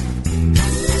Transforms.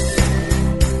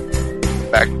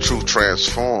 Back to Truth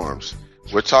Transforms.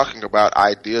 We're talking about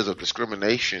ideas of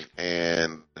discrimination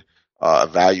and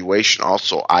evaluation,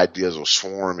 also ideas of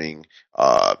swarming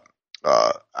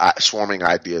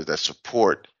ideas that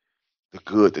support the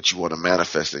good that you want to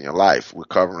manifest in your life. We're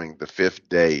covering the 5th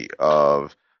day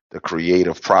of the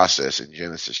creative process in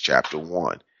Genesis chapter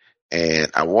 1. And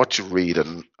I want to read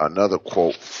another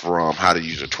quote from How to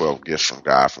Use Your 12 Gifts from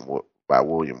God by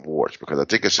William Warch, because I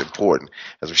think it's important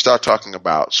as we start talking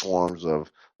about swarms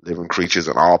of living creatures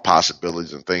and all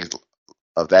possibilities and things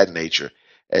of that nature.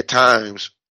 At times,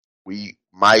 we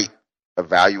might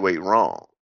evaluate wrong,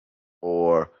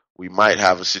 or we might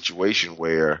have a situation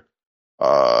where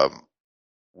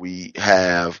we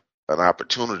have an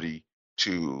opportunity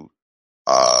to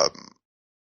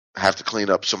have to clean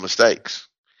up some mistakes.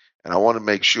 And I want to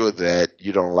make sure that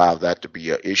you don't allow that to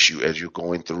be an issue as you're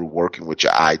going through working with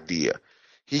your idea.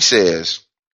 He says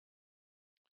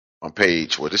on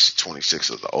page, this is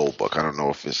 26 of the old book. I don't know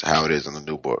if it's how it is in the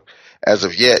new book. As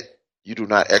of yet, you do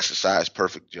not exercise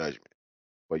perfect judgment,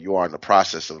 but you are in the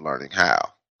process of learning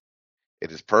how.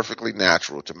 It is perfectly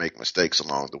natural to make mistakes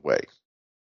along the way.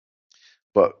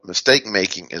 But mistake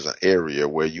making is an area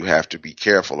where you have to be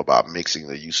careful about mixing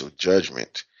the use of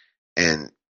judgment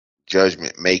and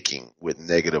judgment making with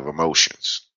negative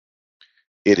emotions.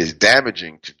 It is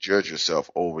damaging to judge yourself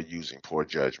over using poor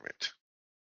judgment.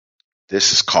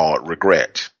 This is called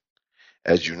regret.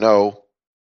 As you know,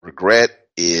 regret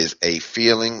is a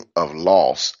feeling of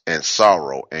loss and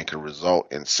sorrow and can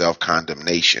result in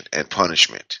self-condemnation and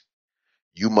punishment.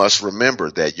 You must remember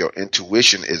that your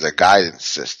intuition is a guidance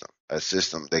system, a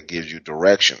system that gives you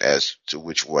direction as to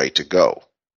which way to go.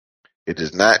 It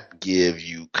does not give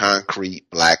you concrete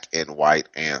black and white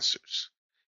answers.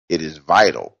 It is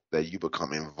vital that you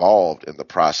become involved in the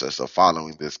process of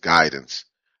following this guidance,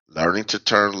 learning to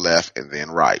turn left and then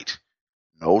right.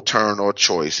 No turn or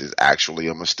choice is actually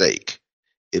a mistake.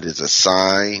 It is a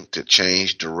sign to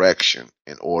change direction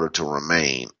in order to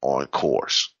remain on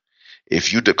course.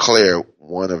 If you declare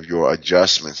one of your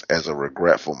adjustments as a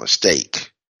regretful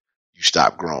mistake, you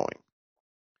stop growing.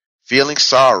 Feeling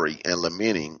sorry and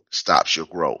lamenting stops your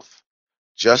growth.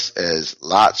 Just as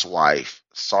Lot's wife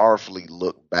sorrowfully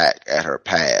looked back at her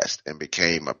past and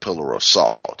became a pillar of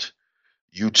salt,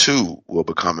 you too will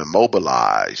become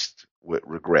immobilized with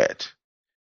regret.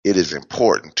 It is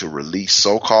important to release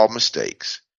so-called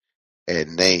mistakes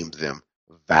and name them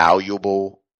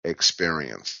valuable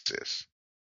experiences.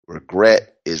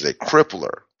 Regret is a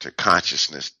crippler to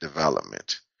consciousness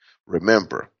development.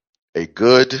 Remember, a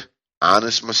good,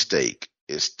 honest mistake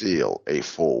is still a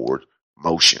forward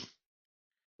motion.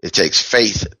 It takes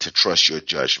faith to trust your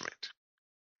judgment.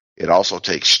 It also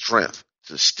takes strength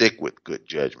to stick with good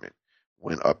judgment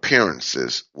when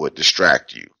appearances would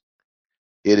distract you.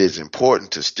 It is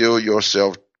important to steel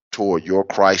yourself toward your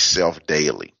Christ self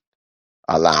daily,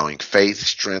 allowing faith,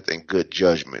 strength, and good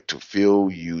judgment to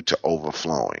fill you to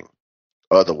overflowing.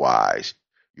 Otherwise,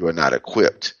 you are not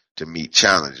equipped to meet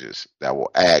challenges that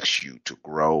will ask you to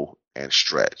grow and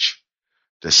stretch.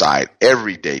 Decide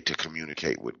every day to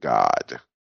communicate with God.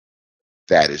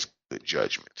 That is good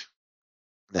judgment.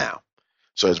 Now,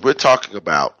 so as we're talking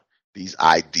about these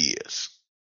ideas,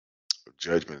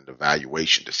 judgment and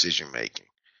evaluation, decision making,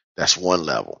 that's one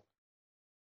level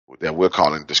that we're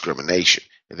calling discrimination.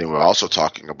 And then we're also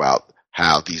talking about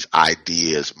how these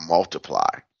ideas multiply.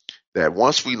 That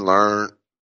once we learn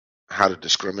how to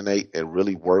discriminate and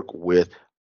really work with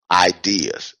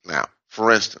ideas. Now,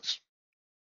 for instance,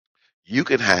 you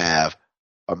can have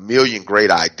a million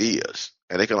great ideas,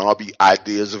 and they can all be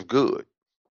ideas of good.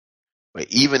 But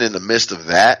even in the midst of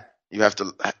that, you have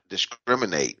to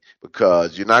discriminate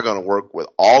because you're not going to work with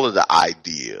all of the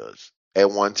ideas at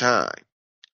one time.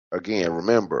 Again,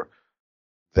 remember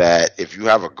that if you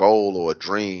have a goal or a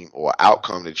dream or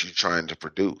outcome that you're trying to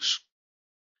produce,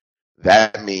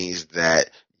 that means that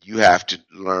you have to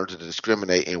learn to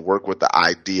discriminate and work with the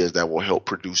ideas that will help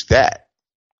produce that.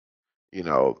 You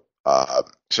know,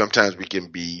 sometimes we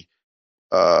can be,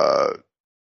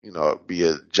 be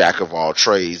a jack of all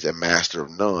trades and master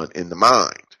of none in the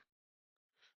mind.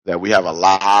 That we have a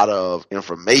lot of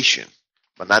information,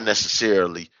 but not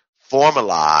necessarily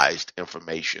formalized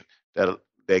information that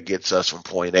gets us from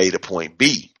point A to point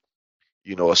B.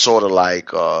 You know, it's sort of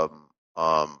like I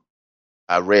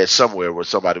read somewhere where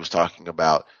somebody was talking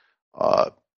about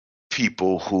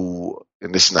people who,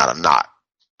 and this is not a knock,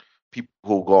 people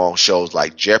who go on shows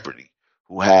like Jeopardy,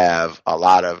 who have a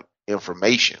lot of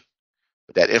information,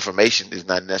 but that information is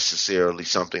not necessarily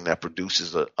something that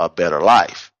produces a better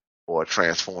life or a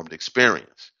transformed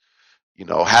experience. You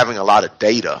know, having a lot of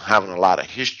data, having a lot of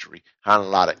history, having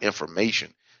a lot of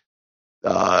information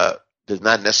does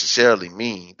not necessarily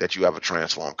mean that you have a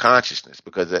transformed consciousness,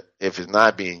 because if it's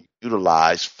not being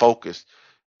utilized, focused,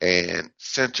 and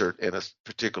centered in a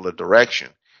particular direction,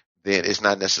 then it's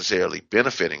not necessarily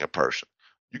benefiting a person.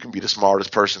 You can be the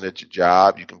smartest person at your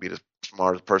job. You can be the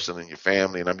smartest person in your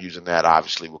family, and I'm using that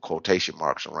obviously with quotation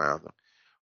marks around them.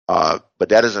 But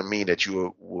that doesn't mean that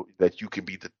you will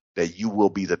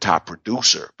be the top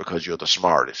producer because you're the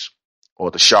smartest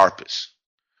or the sharpest.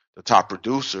 The top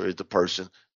producer is the person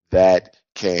that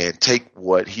can take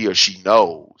what he or she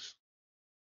knows,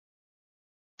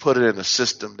 put it in a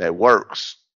system that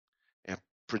works, and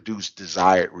produce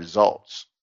desired results.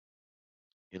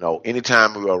 You know,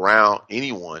 anytime we're around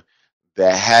anyone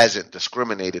that hasn't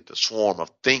discriminated the swarm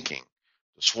of thinking,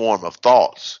 the swarm of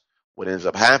thoughts, what ends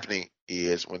up happening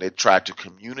is when they try to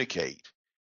communicate,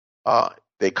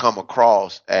 they come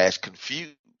across as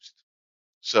confused.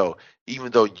 So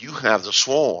even though you have the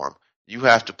swarm, you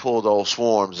have to pull those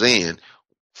swarms in,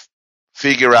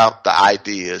 figure out the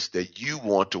ideas that you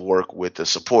want to work with to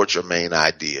support your main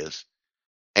ideas,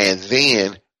 and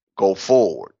then go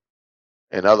forward.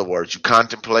 In other words, you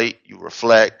contemplate, you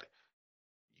reflect,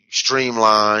 you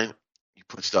streamline, you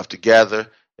put stuff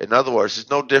together. In other words, it's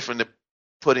no different than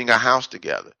putting a house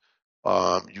together.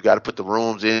 You got to put the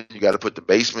rooms in, you got to put the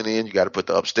basement in, you got to put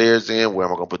the upstairs in, where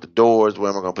am I going to put the doors, where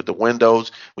am I going to put the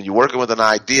windows. When you're working with an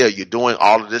idea, you're doing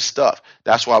all of this stuff.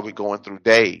 That's why we're going through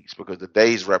days, because the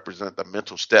days represent the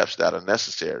mental steps that are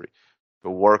necessary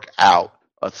to work out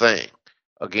a thing.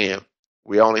 Again,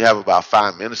 we only have about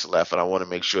 5 minutes left, and I want to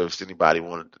make sure if anybody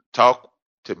wanted to talk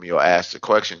to me or ask a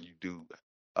question, you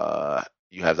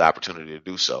have the opportunity to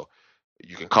do so.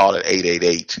 You can call it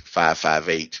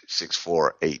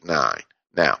 888-558-6489.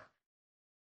 Now,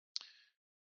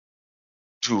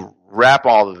 to wrap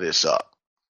all of this up,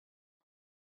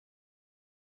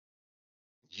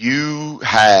 you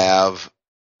have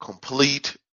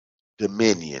complete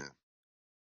dominion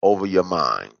over your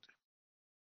mind,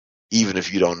 even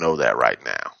if you don't know that right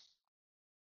now.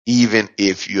 Even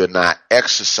if you're not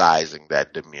exercising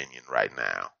that dominion right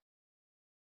now,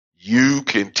 you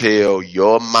can tell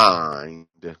your mind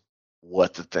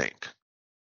what to think.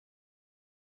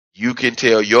 You can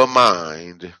tell your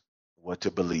mind what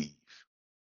to believe.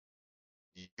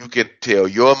 You can tell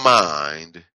your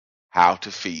mind how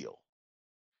to feel.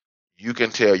 You can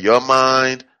tell your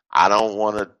mind, I don't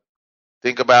want to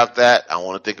think about that. I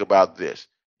want to think about this.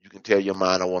 You can tell your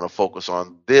mind, I want to focus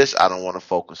on this. I don't want to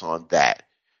focus on that.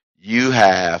 You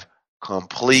have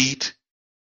complete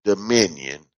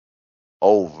dominion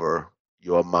over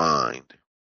your mind.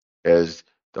 As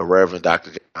the Reverend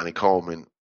Dr. Johnny Coleman,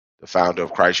 the founder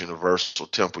of Christ Universal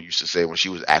Temple, used to say when she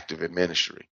was active in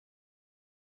ministry,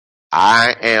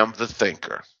 I am the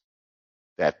thinker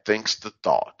that thinks the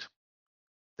thought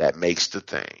that makes the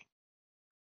thing.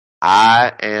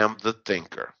 I am the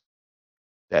thinker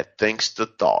that thinks the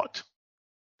thought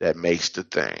that makes the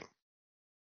thing.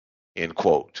 End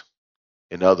quote.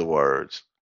 In other words,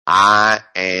 I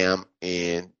am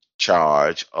in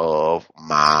charge of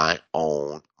my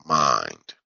own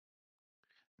mind.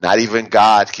 Not even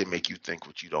God can make you think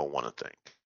what you don't want to think.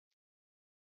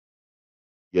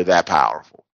 You're that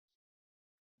powerful.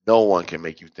 No one can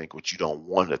make you think what you don't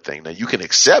want to think. Now, you can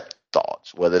accept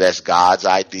thoughts, whether that's God's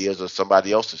ideas or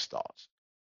somebody else's thoughts,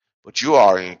 but you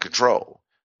are in control.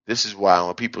 This is why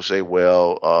when people say,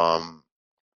 well,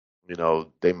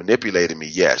 they manipulated me,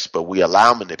 yes, but we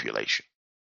allow manipulation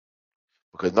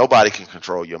because nobody can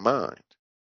control your mind.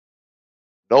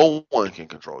 No one can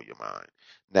control your mind.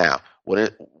 Now,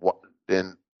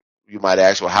 then you might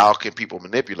ask, well, how can people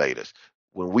manipulate us?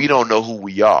 When we don't know who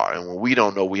we are and when we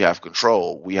don't know we have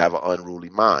control, we have an unruly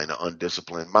mind, an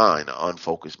undisciplined mind, an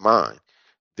unfocused mind.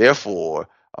 Therefore,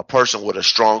 a person with a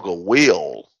stronger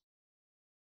will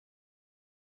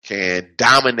can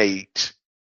dominate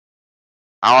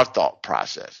our thought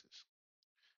processes.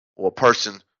 Or a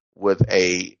person with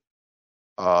a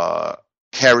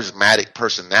charismatic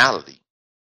personality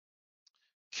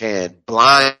can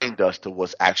blind us to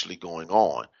what's actually going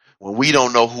on when we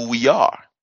don't know who we are.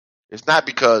 It's not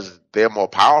because they're more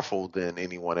powerful than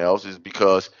anyone else. It's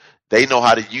because they know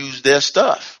how to use their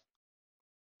stuff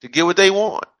to get what they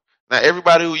want. Now,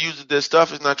 everybody who uses their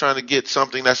stuff is not trying to get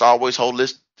something that's always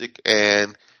holistic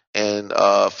and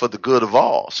for the good of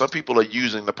all. Some people are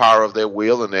using the power of their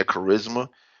will and their charisma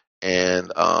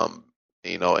and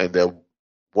and their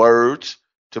words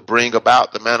to bring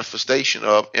about the manifestation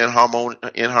of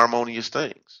inharmonious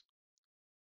things.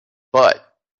 But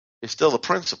it's still a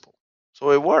principle.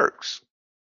 So it works.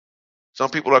 Some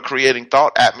people are creating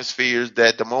thought atmospheres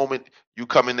that the moment you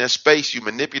come in their space, you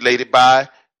manipulate it by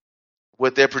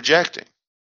what they're projecting.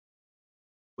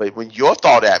 But when your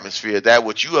thought atmosphere, that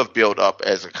what you have built up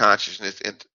as a consciousness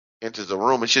enters the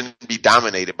room, it shouldn't be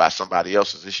dominated by somebody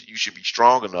else's. You should be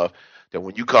strong enough that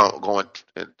when you go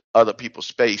in other people's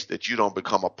space, that you don't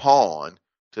become a pawn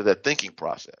to their thinking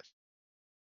process.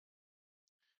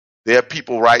 There are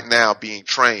people right now being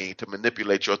trained to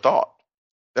manipulate your thought.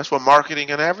 That's what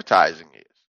marketing and advertising is.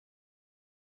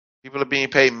 People are being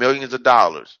paid millions of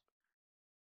dollars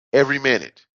every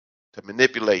minute to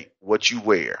manipulate what you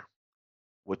wear,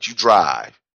 what you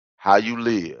drive, how you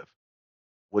live,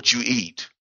 what you eat,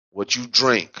 what you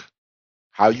drink,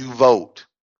 how you vote,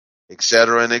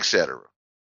 etc., and etc.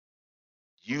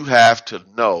 You have to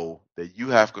know that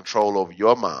you have control over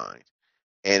your mind,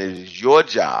 and it is your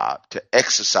job to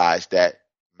exercise that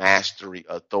mastery,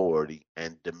 authority,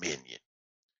 and dominion.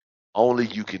 Only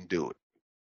you can do it.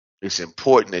 It's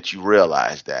important that you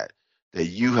realize that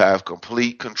you have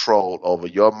complete control over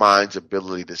your mind's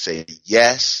ability to say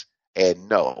yes and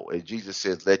no. And Jesus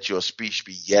says, let your speech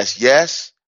be yes,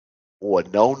 yes, or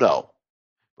no, no.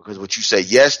 Because what you say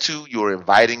yes to, you're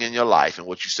inviting in your life, and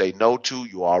what you say no to,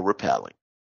 you are repelling.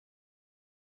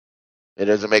 It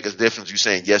doesn't make a difference if you're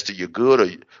saying yes to your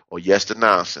good or yes to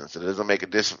nonsense. It doesn't make a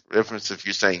difference if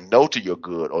you're saying no to your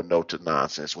good or no to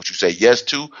nonsense. What you say yes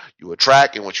to, you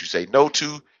attract, and what you say no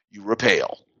to, you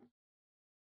repel.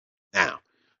 Now,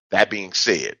 that being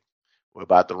said, we're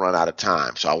about to run out of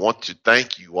time. So I want to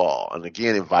thank you all, and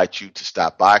again invite you to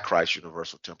stop by Christ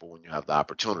Universal Temple when you have the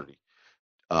opportunity,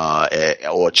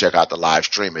 or check out the live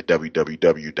stream at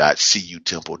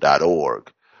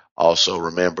www.cutemple.org. Also,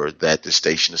 remember that this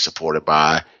station is supported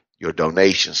by your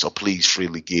donations, so please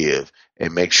freely give.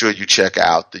 And make sure you check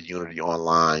out the Unity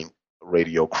Online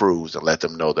radio cruise and let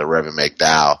them know that Reverend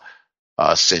McDowell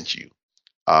sent you.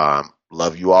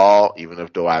 Love you all, even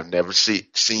though I've never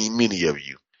seen many of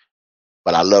you.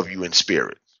 But I love you in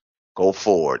spirit. Go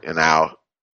forward in our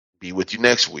be with you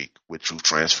next week with Truth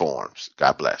Transforms.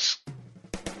 God bless.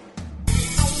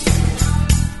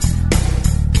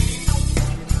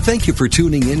 Thank you for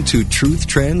tuning in to Truth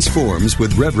Transforms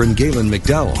with Reverend Galen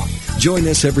McDowell. Join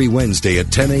us every Wednesday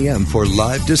at 10 a.m. for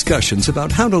live discussions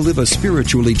about how to live a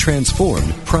spiritually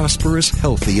transformed, prosperous,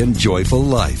 healthy, and joyful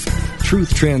life.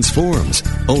 Truth Transforms,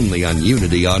 only on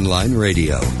Unity Online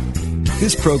Radio.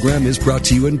 This program is brought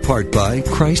to you in part by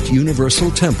Christ Universal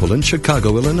Temple in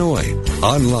Chicago, Illinois.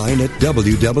 Online at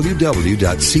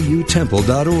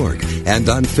www.cutemple.org and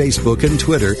on Facebook and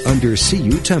Twitter under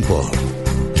CU Temple.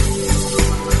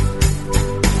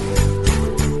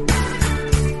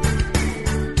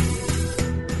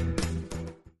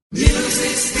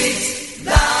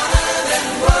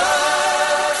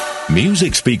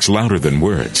 Music Speaks Louder Than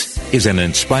Words is an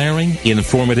inspiring,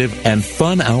 informative, and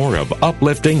fun hour of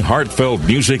uplifting, heartfelt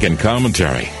music and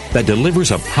commentary that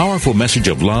delivers a powerful message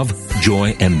of love,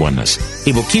 joy, and oneness.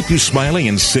 It will keep you smiling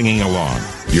and singing along.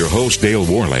 Your host, Dale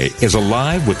Worley, is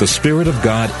alive with the Spirit of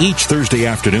God each Thursday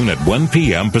afternoon at 1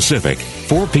 p.m. Pacific,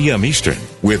 4 p.m. Eastern,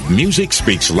 with Music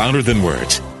Speaks Louder Than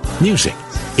Words. Music.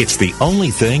 It's the only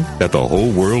thing that the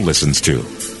whole world listens to.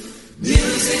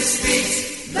 Music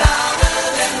speaks louder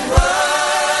than words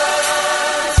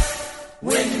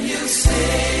when you sing.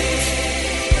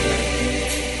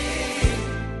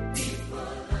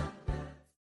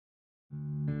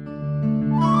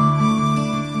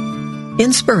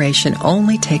 Inspiration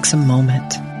only takes a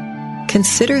moment.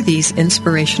 Consider these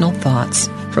inspirational thoughts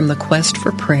from the Quest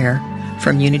for Prayer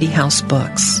from Unity House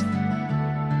Books.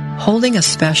 Holding a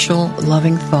special,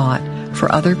 loving thought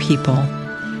for other people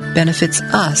benefits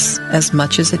us as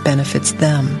much as it benefits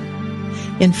them.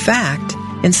 In fact,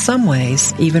 in some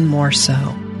ways, even more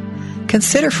so.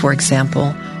 Consider, for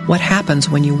example, what happens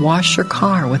when you wash your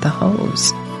car with a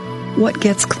hose. What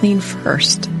gets clean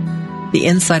first? The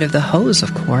inside of the hose,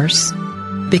 of course,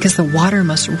 because the water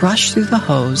must rush through the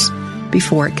hose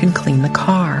before it can clean the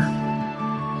car.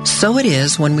 So it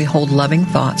is when we hold loving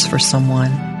thoughts for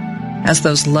someone. As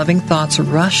those loving thoughts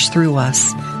rush through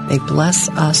us, they bless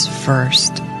us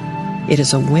first. It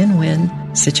is a win-win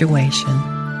situation.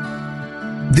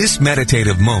 This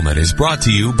meditative moment is brought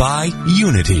to you by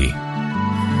Unity.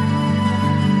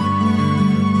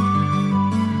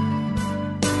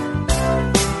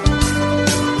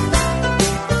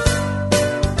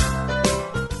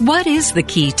 What is the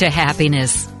key to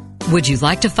happiness? Would you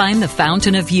like to find the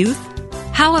fountain of youth?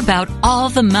 How about all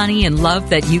the money and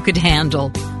love that you could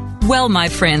handle? Well, my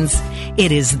friends,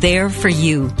 it is there for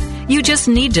you. You just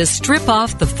need to strip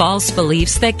off the false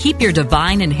beliefs that keep your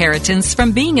divine inheritance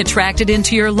from being attracted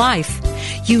into your life.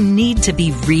 You need to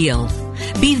be real.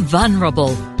 Be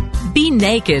vulnerable. Be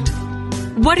naked.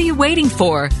 What are you waiting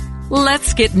for?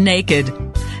 Let's get naked.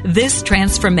 This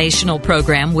transformational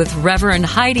program with Reverend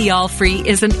Heidi Alfrey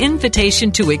is an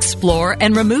invitation to explore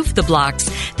and remove the blocks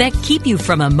that keep you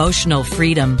from emotional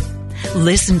freedom.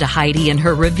 Listen to Heidi and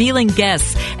her revealing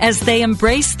guests as they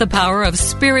embrace the power of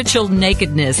spiritual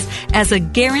nakedness as a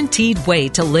guaranteed way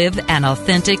to live an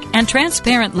authentic and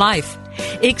transparent life.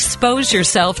 Expose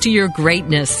yourself to your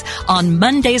greatness on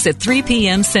Mondays at 3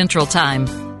 p.m. Central Time.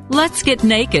 Let's get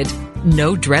naked.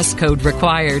 No dress code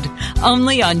required.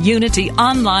 Only on Unity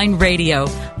Online Radio,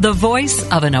 the voice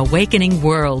of an awakening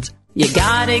world. You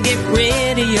gotta get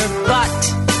rid of your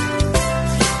butt.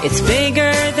 It's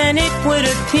bigger than it would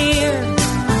appear.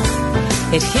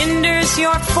 It hinders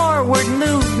your forward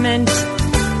movement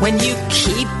when you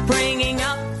keep bringing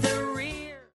up the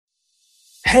rear.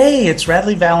 Hey, it's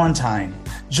Radley Valentine.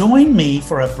 Join me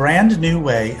for a brand new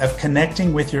way of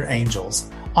connecting with your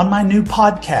angels on my new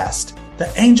podcast,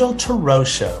 The Angel Tarot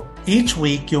Show. Each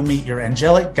week, you'll meet your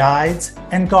angelic guides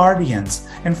and guardians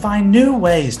and find new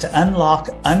ways to unlock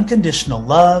unconditional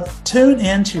love, tune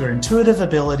into your intuitive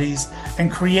abilities,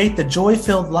 and create the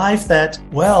joy-filled life that,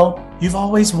 well, you've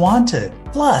always wanted.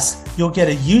 Plus, you'll get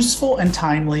a useful and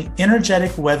timely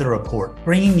energetic weather report,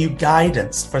 bringing you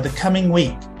guidance for the coming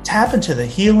week. Tap into the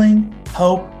healing,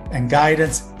 hope, and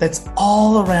guidance that's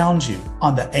all around you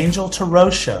on the Angel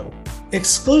Tarot Show,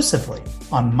 exclusively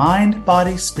on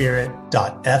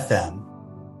mindbodyspirit.fm.